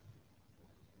Lush.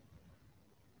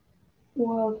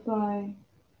 Whilst I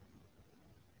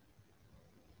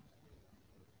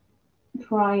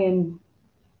try and,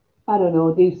 I don't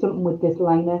know, do something with this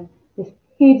liner. This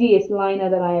hideous liner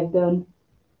that I have done.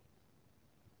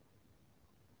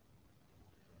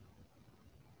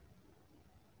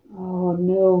 Oh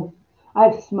no.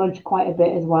 I've smudged quite a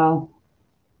bit as well.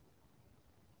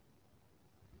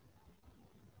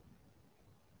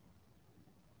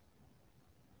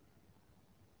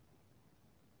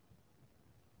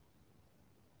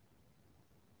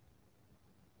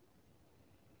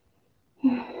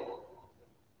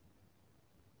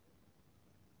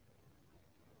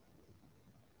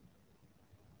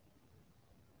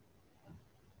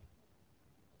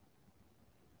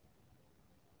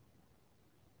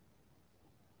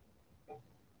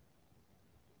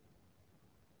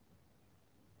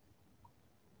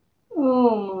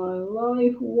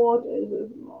 life. What is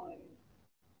this like?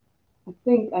 I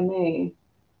think I may.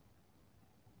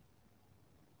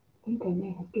 I think I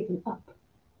may have given up.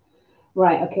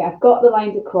 Right, okay, I've got the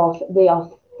lines across. They are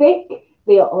thick,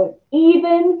 they are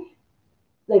even.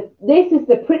 Like, this is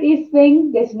the prettiest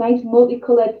thing, this nice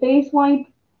multicolored face wipe.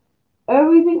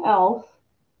 Everything else,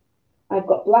 I've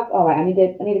got black. All right, I need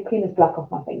to clean this black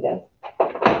off my fingers.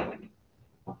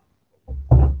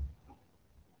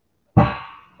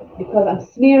 Because I'm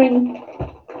smearing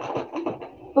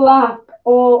black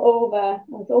all over.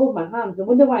 Well, it's all over my hands. I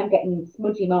wonder why I'm getting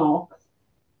smudgy marks.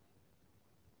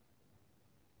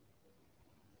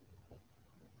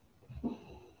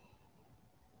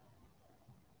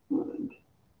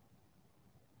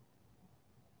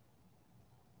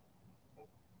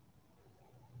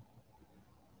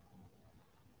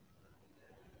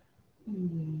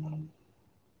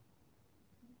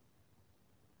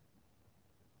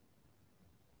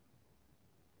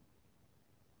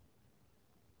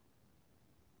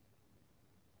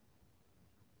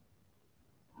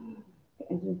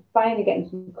 Finally getting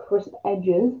some crisp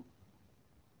edges.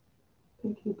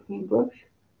 Pinky paintbrush.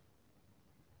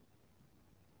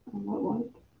 And that one.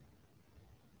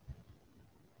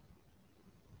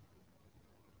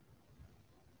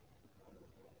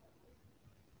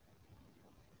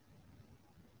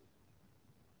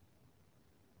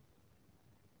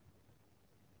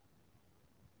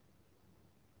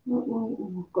 That one.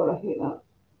 Oh god, I hate that.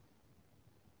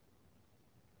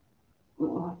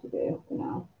 I'll have to do for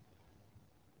now.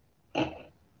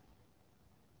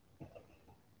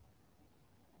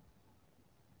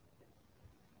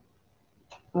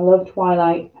 I love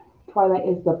Twilight. Twilight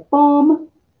is the bomb.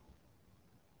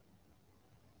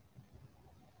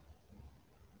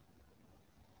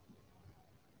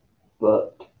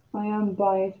 But I am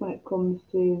biased when it comes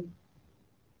to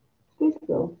Space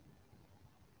Girl.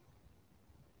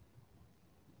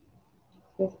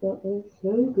 Space Girl is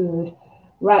so good.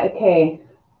 Right, okay.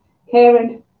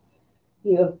 Karen,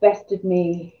 you have bested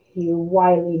me, you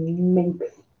wily minx.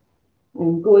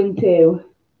 I'm going to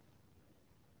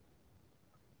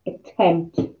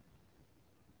attempt.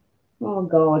 Oh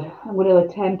god, I'm going to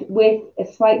attempt with a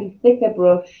slightly thicker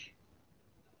brush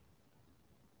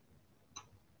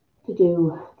to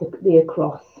do the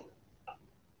across.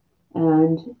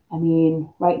 And I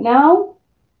mean, right now,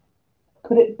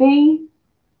 could it be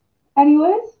any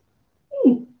worse?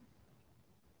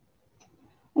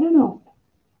 I don't know.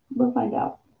 We'll find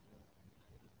out.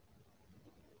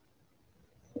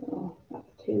 So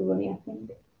that's too runny, I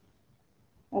think.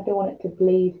 I don't want it to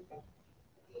bleed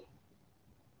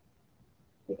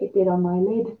like it did on my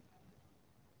lid.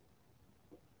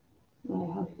 Right,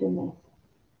 how's she done this?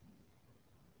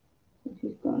 So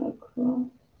she's gone across.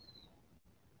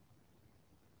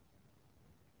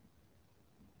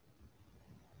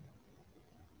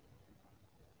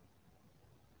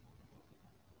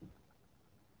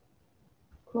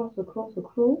 Across, across,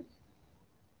 across.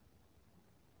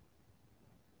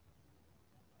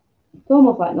 It's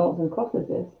almost like noughts and crosses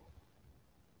this.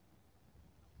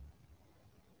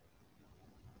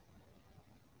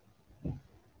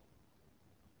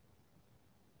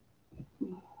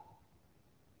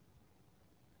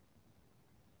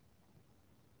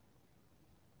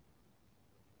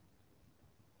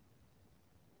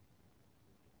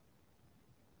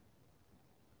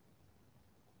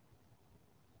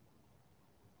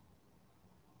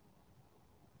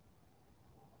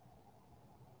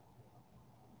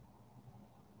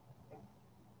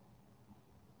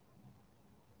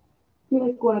 I feel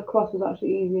like going across is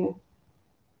actually easier.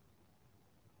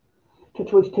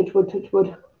 Touch wood, touch wood, touch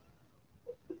wood.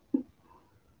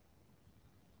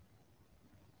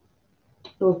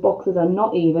 Those boxes are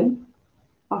not even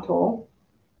at all.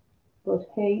 But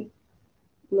hey,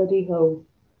 bloody ho.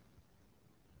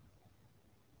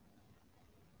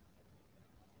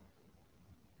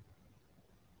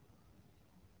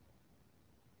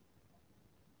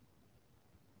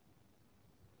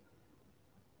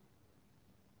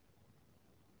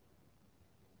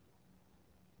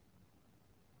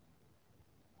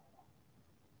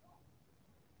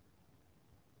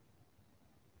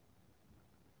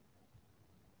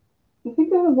 I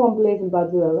think I have one blazing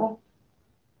Badzilla left.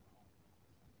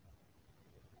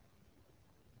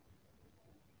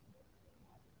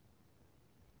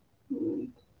 Right.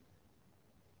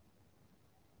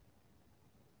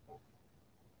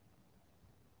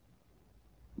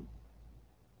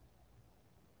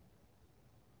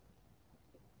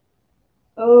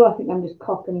 Oh, I think I'm just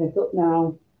cocking this up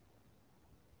now.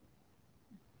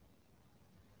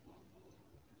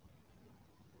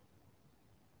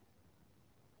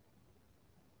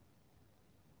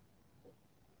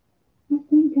 I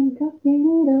think I'm cocking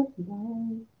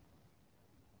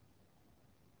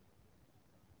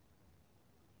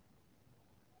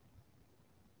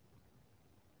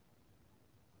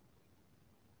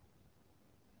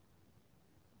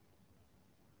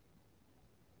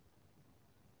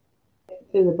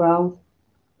through the brows.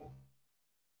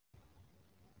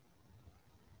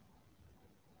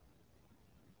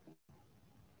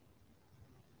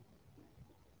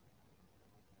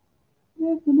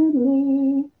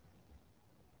 Definitely.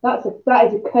 That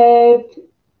is a curved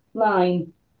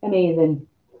line. Amazing.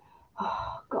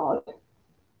 Oh God.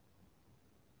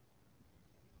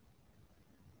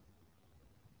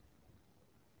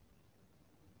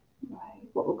 Right,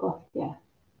 what we've got here.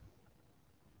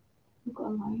 We've got a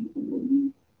line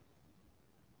underneath.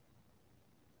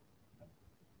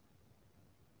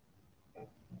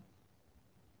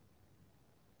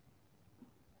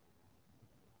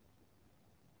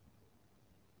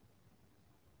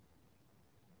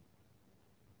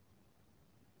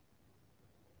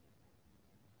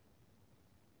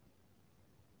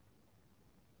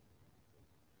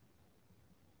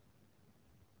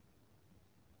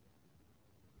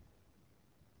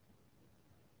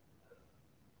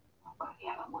 I've got to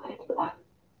have a word for that.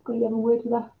 Got to have a word for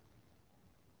that.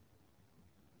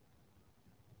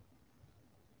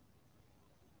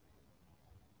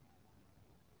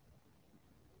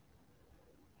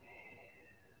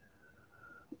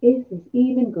 Is this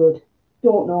even good?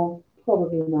 Don't know.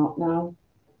 Probably not now.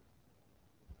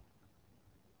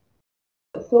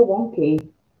 It's so wonky.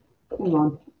 Hang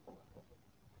on.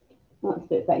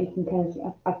 That's it. That you can kind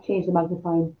of. I've changed the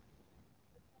magnifying.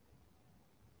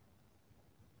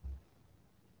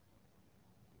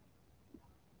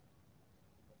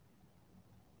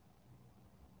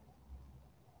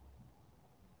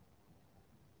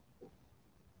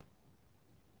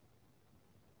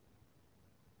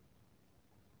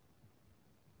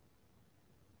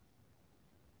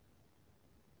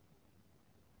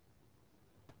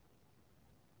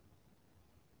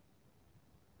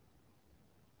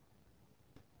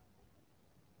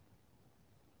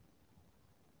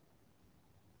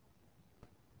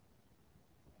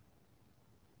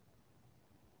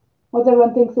 What does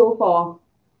everyone think so far?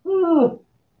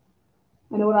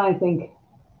 I know what I think.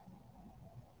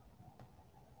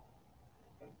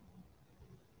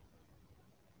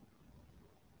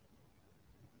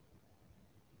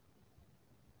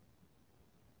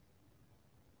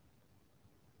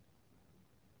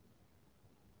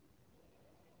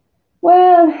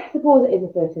 Well, I suppose it is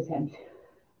a first attempt.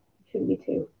 Shouldn't be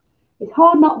too. It's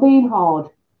hard not being hard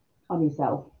on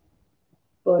yourself,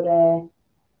 but you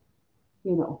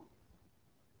know.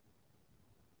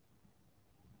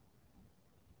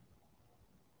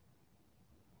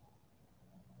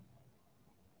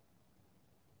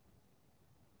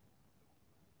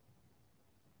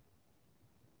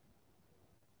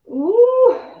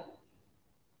 Ooh.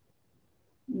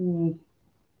 Mm.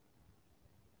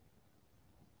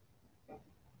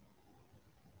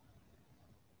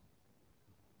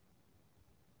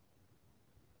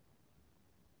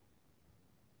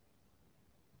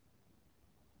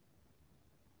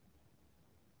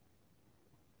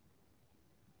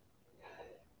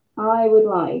 I would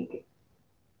like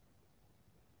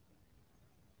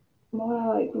what I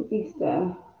like from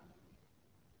Easter.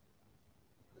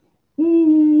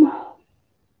 Mm.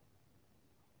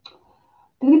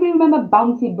 Does anybody remember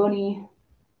Bouncy Bunny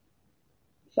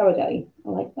shower jelly? I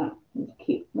like that. It's a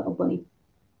cute little bunny.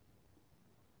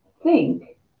 I think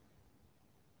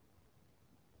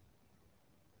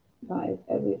that is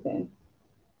everything.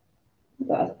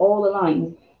 That's all the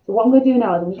lines. So what I'm going to do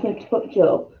now is I'm just going to touch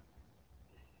up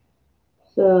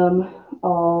some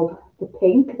of the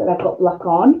pink that I've got black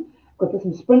on. I'm going to put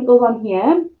some sprinkles on here.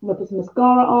 I'm going to put some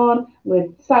mascara on. I'm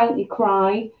going to silently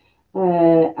cry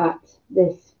at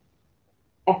this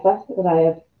effort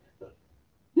that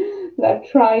I've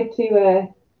tried to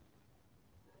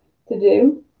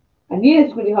do. I knew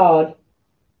it's really hard.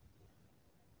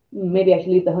 Maybe I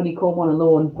should leave the honeycomb one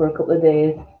alone for a couple of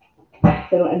days so I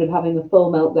don't end up having a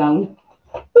full meltdown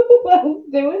while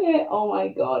doing it. Oh my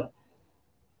god.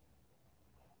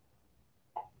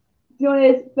 Do you know what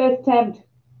it is? First attempt.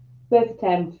 First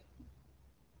attempt.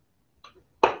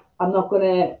 I'm not going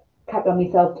to cut on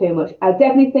myself too much. I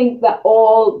definitely think that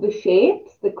all the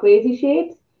shapes, the crazy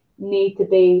shapes, need to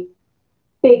be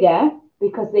bigger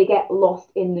because they get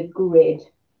lost in the grid.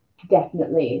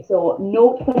 Definitely. So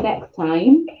note for next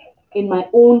time, in my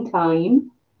own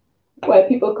time, where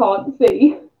people can't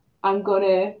see, I'm going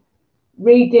to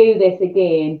redo this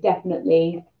again,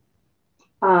 definitely.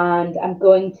 And I'm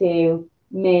going to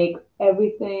make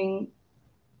everything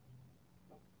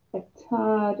a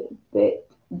tad bit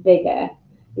bigger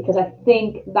because I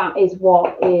think that is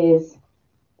what is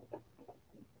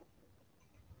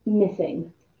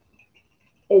missing.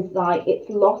 Is like it's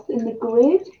lost in the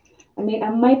grid. I mean, I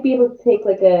might be able to take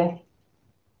like a,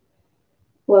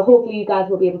 well, hopefully you guys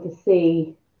will be able to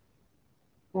see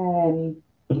on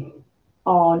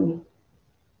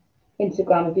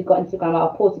Instagram. If you've got Instagram,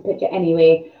 I'll post a picture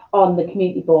anyway on the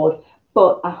community board.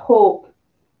 But I hope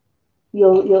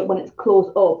you'll when it's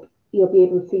close up, you'll be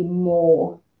able to see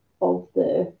more of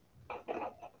the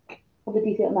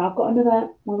detail. Now I've got another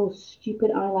one of those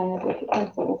stupid eyeliners, like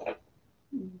pencils.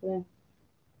 I'm gonna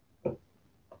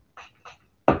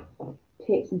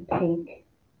take some pink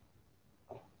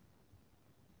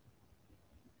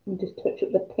and just touch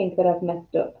up the pink that I've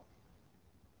messed up.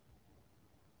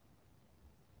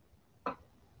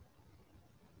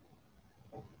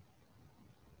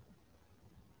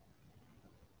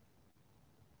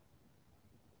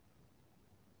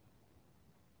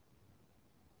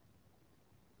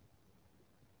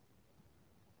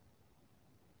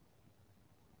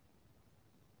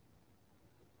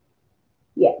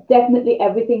 Yeah, definitely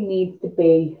everything needs to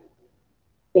be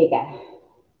bigger.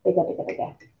 Bigger, bigger,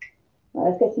 bigger.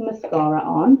 Right, let's get some mascara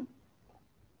on.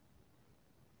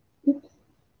 Oops.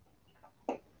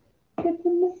 Get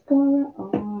some mascara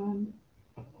on.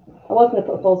 I was going to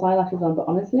put false eyelashes on, but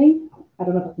honestly, I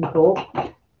don't know if I can cope.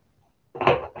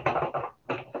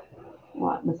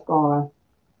 Right, mascara.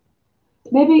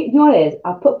 Maybe, you know what it is?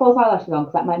 I'll put false eyelashes on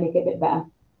because that might make it a bit better.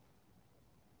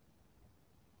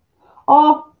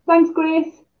 Oh, thanks,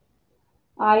 Grace.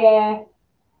 I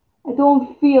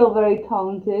don't feel very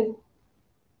talented,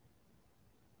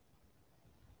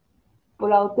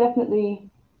 but I'll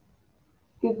definitely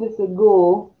give this a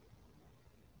go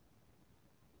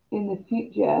in the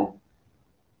future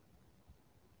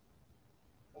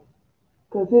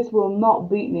because this will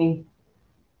not beat me.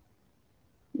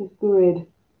 This grid.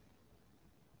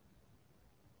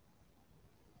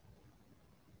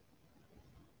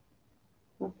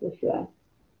 That's for sure.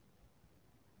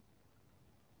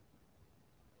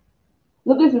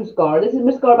 Look, this mascara. This is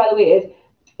mascara, by the way. It's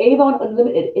Avon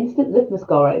Unlimited Instant Lift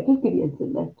Mascara. It does give you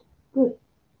instant lift. Good.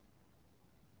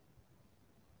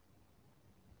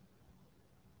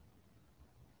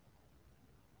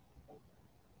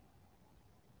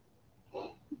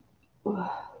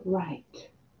 Right.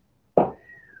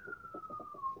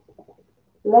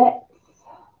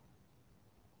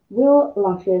 Will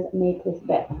lashes make this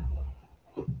better?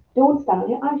 Don't stand on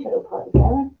your eyeshadow palette,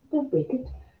 Sarah. Don't break it.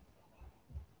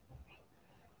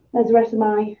 There's the rest of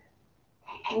my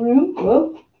room.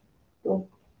 Whoa. Don't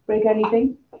break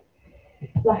anything.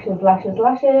 Lashes, lashes,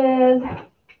 lashes.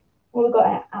 What have we got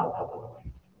here? Ow, ow,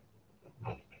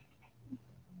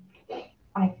 ow.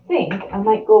 I think I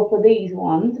might go for these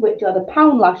ones, which are the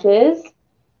Pound Lashes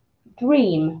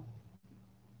Dream.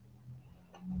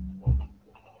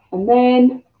 And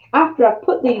then after I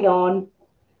put these on,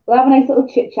 we'll have a nice little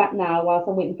chit chat now whilst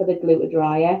I'm waiting for the glue to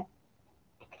dry. Yeah?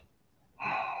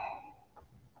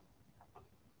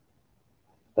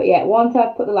 But yeah, once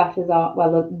I've put the lashes on,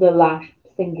 well, the lash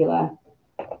singular,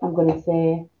 I'm going to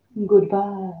say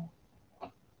goodbye.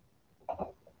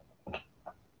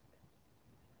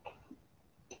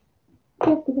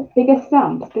 Bigger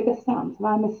stamps, bigger stamps. Have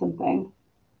I missed something?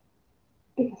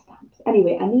 Bigger stamps.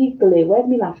 Anyway, I need glue. Where's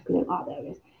my lash glue? Oh, there it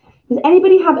is. Does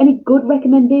anybody have any good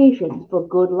recommendations for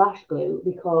good lash glue?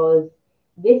 Because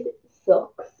this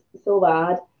sucks so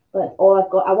bad, but that's all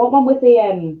I've got. I want one with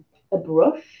a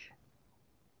brush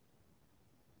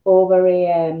over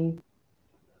a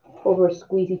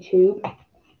squeezy tube.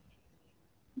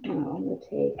 Now I'm gonna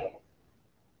take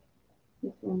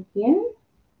this one here.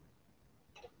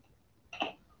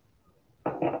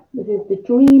 This is the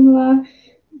Dream Lash.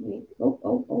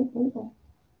 Oh.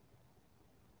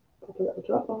 Put a little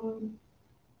drop on.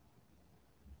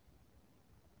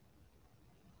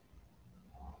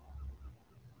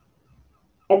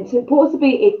 And it's supposed to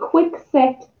be a quick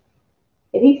set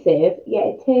adhesive, yet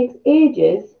it takes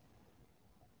ages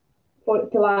for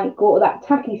it to like go to that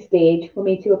tacky stage for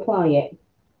me to apply it.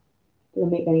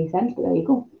 Doesn't make any sense, but there you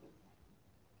go.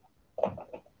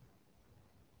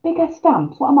 Bigger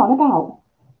stamps, what am I on about?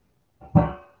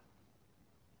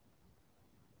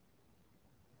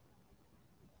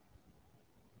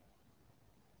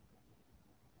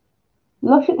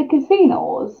 Lush at the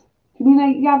casinos? Do you mean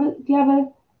like do you have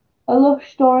a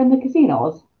Lush store in the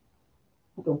casinos?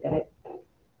 I don't get it.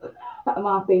 Am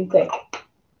I being thick?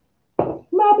 Am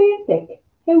I being thick?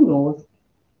 Who knows?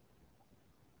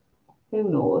 Who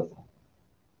knows?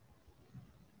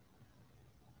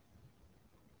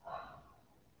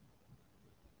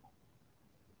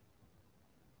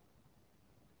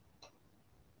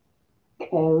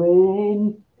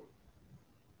 Karen.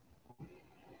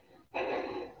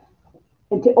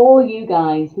 And to all you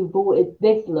guys who voted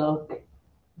this look,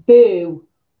 boo.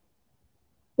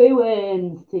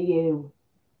 Booins to you.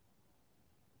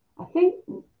 I think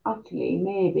actually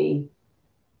maybe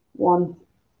one.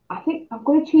 I think I'm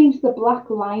going to change the black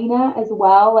liner as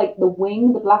well, like the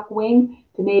wing, the black wing,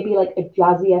 to maybe like a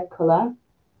jazzier colour.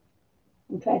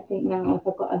 I'm trying to think now if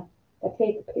I've got a, I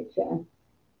take a picture.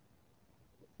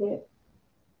 Maybe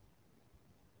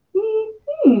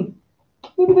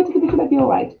if I take a picture, that'd be all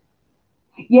right.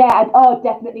 Yeah, oh,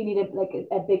 definitely need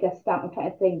a bigger stamp. I'm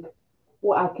trying to think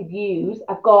what I could use.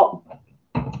 I've got,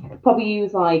 probably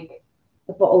use like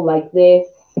a bottle like this,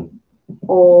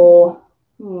 or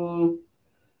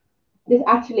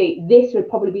this would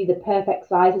probably be the perfect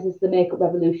size. This is the Makeup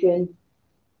Revolution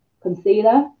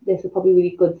concealer. This would probably be a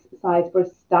really good size for a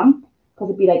stamp because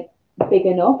it'd be like big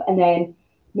enough. And then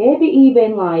maybe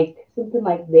even like something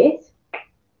like this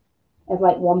as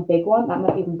like one big one. That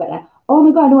might be even better. Oh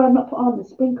my god, I know what I've not put on, the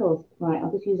sprinkles. Right,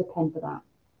 I'll just use a pen for that.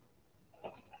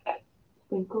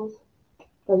 Sprinkles.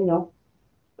 Because you know,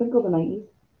 sprinkles are 90s.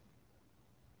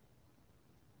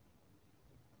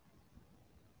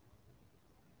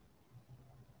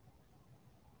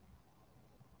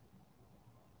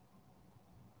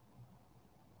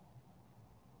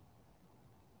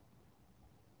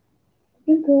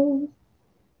 Sprinkles.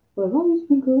 Where are the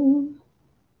sprinkles?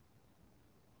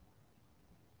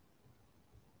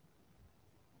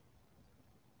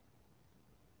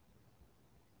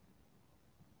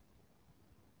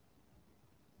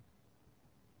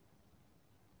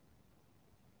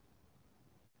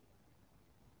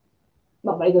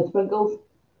 Not very good sprinkles.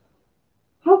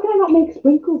 How can I not make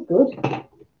sprinkles good?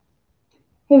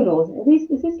 Who knows?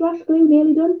 Is this lash glue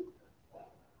nearly done?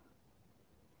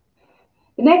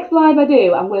 The next live I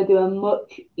do, I'm going to do a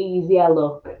much easier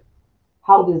look.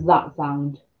 How does that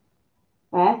sound?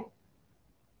 Eh?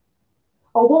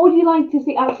 Or what would you like to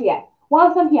see? Actually, yeah.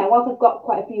 Whilst I'm here, whilst I've got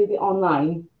quite a few of it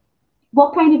online,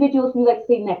 what kind of videos would you like to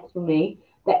see next from me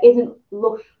that isn't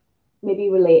Lush maybe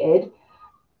related?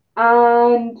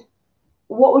 And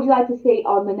what would you like to see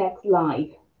on the next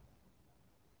live?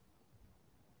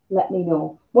 Let me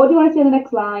know. What do you want to see on the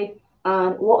next live?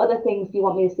 And what other things do you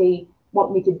want me to see,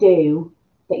 want me to do,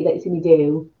 that you'd like to see me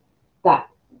do, that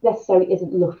necessarily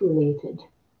isn't Lush related?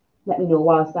 Let me know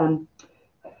whilst I'm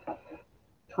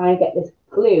trying to get this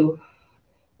glue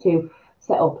to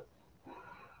set up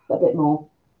a bit more.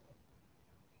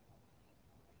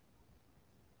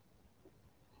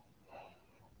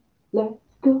 Let's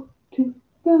go to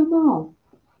the mall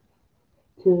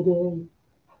today.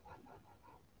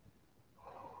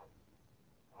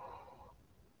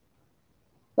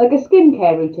 Like a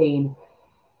skincare routine.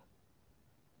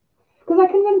 Because I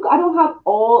can remember, I don't have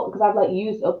all, because I've like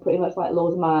used up pretty much like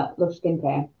loads of my Lush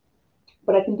skincare.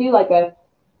 But I can do like a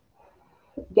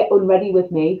get unready with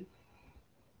me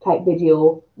type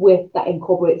video with that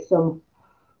incorporates some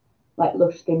like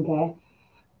Lush skincare.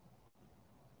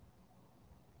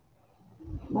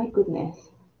 My goodness,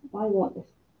 I want this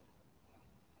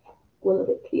a little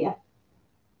bit clear.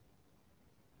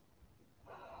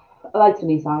 I like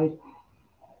sunny side.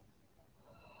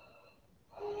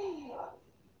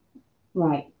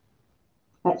 Right,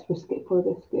 let's risk it for a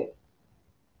biscuit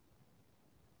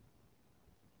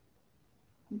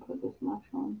and put this lash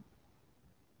on.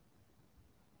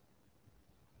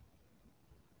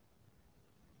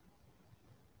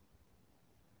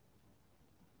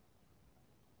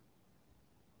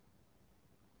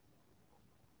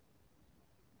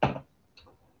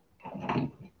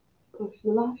 Push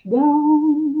the lash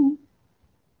down,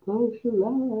 push the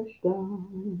lash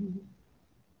down.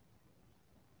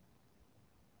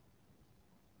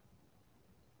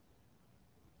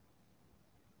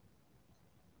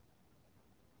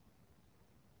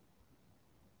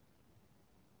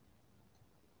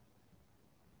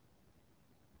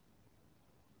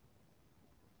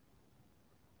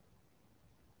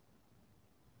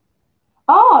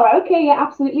 Oh, right, okay, yeah,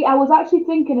 absolutely. I was actually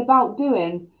thinking about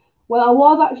doing, well, I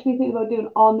was actually thinking about doing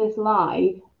on this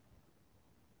live.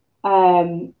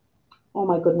 Um, oh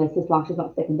my goodness, this lash is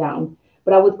not sticking down.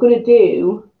 But I was gonna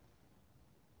do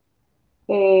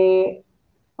a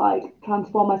like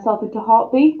transform myself into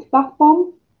heartbeat bath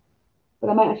bomb.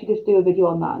 But I might actually just do a video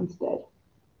on that instead.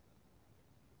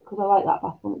 Because I like that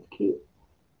bath bomb, it's cute.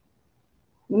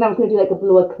 And then I was gonna do like a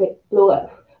blow a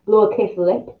kiss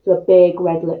lip, so a big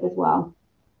red lip as well.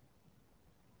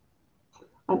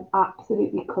 I'm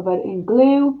absolutely covered in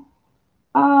glue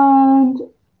and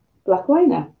black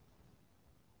liner.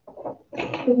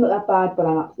 Doesn't look that bad, but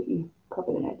I'm absolutely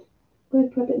covered in it. I'm going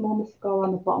to put a bit more mascara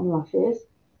on the bottom lashes.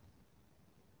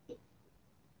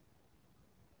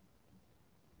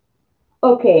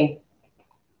 Okay,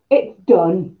 it's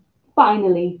done.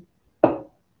 Finally.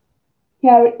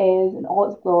 Here it is in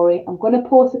all its glory. I'm going to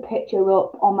post a picture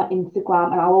up on my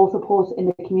Instagram, and I'll also post it in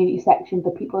the community section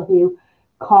for people who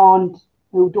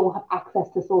who don't have access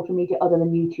to social media other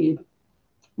than YouTube.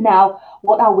 Now,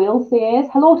 what I will say is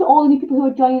hello to all the new people who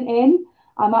are joining in.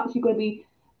 I'm actually going to be,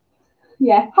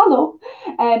 yeah, hello.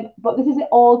 But this is it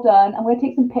all done. I'm going to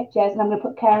take some pictures and I'm going to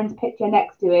put Karen's picture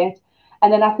next to it.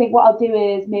 And then I think what I'll do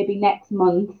is maybe next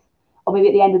month or maybe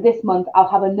at the end of this month, I'll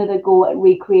have another go at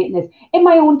recreating this in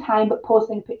my own time, but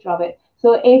posting a picture of it.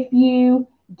 So if you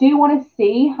do want to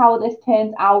see how this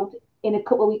turns out in a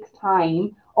couple of weeks'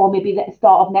 time, or maybe the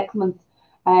start of next month,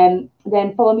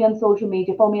 then follow me on social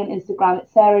media. Follow me on Instagram at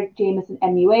Sarah Jameson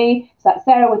MUA. So that's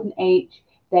Sarah with an H,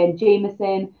 then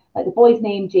Jameson, like the boy's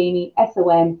name, Jamie,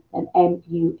 SON, and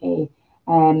MUA.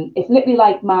 It's literally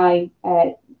like my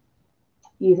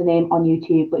username on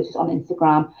YouTube, but it's just on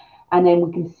Instagram. And then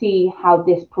we can see how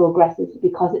this progresses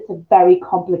because it's a very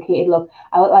complicated look.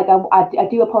 I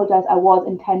do apologize. I was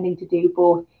intending to do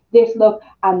both this look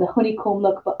and the honeycomb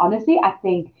look, but honestly, I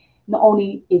think not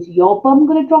only is your bum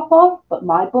going to drop off, but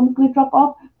my bum's going to drop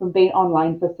off from being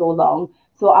online for so long.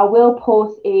 So I will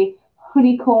post a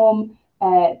honeycomb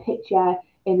picture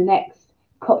in the next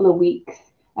couple of weeks.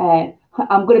 I'm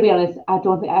going to be honest, I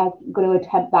don't think I'm going to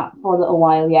attempt that for a little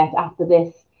while yet after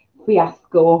this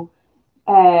fiasco.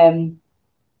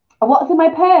 What's in my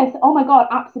purse? Oh my God,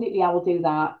 absolutely, I will do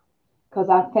that. Because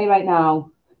I'll say right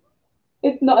now,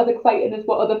 it's not as exciting as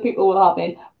what other people will have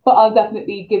in, but I'll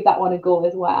definitely give that one a go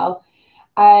as well.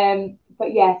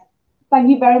 But yes, thank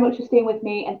you very much for staying with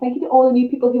me, and thank you to all the new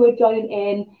people who are joining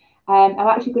in. I'm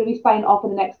actually going to be signing off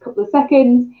in the next couple of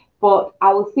seconds, but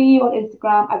I will see you on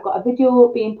Instagram. I've got a video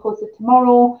being posted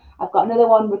tomorrow. I've got another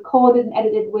one recorded and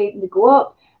edited waiting to go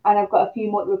up, and I've got a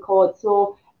few more to record.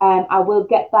 So I will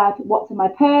get that. What's in my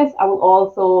purse? I will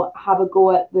also have a go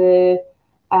at the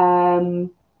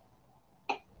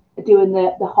doing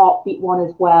the heartbeat one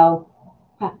as well.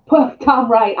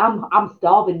 Damn right, I'm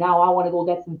starving now. I want to go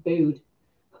get some food.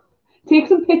 Take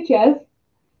some pictures,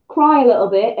 cry a little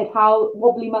bit at how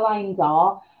wobbly my lines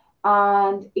are,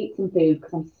 and eat some food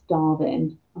because I'm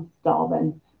starving. I'm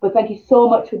starving. But thank you so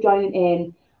much for joining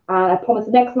in. And I promise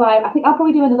the next live, I think I'll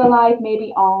probably do another live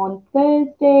maybe on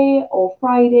Thursday or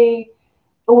Friday.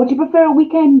 Or would you prefer a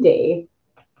weekend day?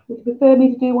 Would you prefer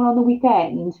me to do one on the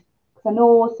weekend? Because I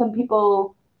know some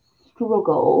people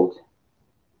struggled.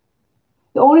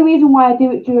 The only reason why I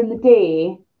do it during the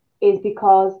day is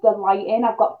because the lighting,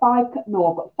 I've got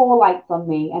four lights on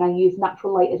me and I use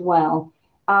natural light as well.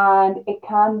 And it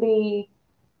can be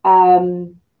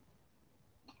when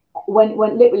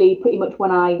literally pretty much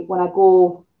when I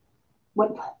go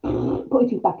put your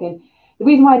tooth back in. The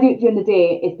reason why I do it during the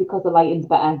day is because the lighting's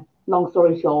better. Long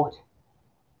story short.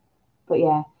 But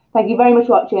yeah, thank you very much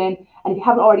for watching. And if you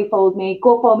haven't already followed me,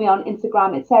 go follow me on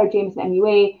Instagram at Sarah Jameson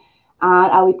MUA.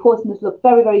 And I'll be posting this look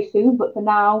very, very soon. But for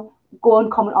now, go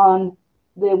and comment on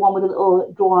the one with a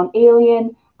little drawn on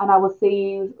alien. And I will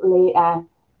see you later.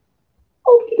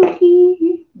 Okie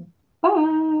dokie.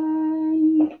 Bye.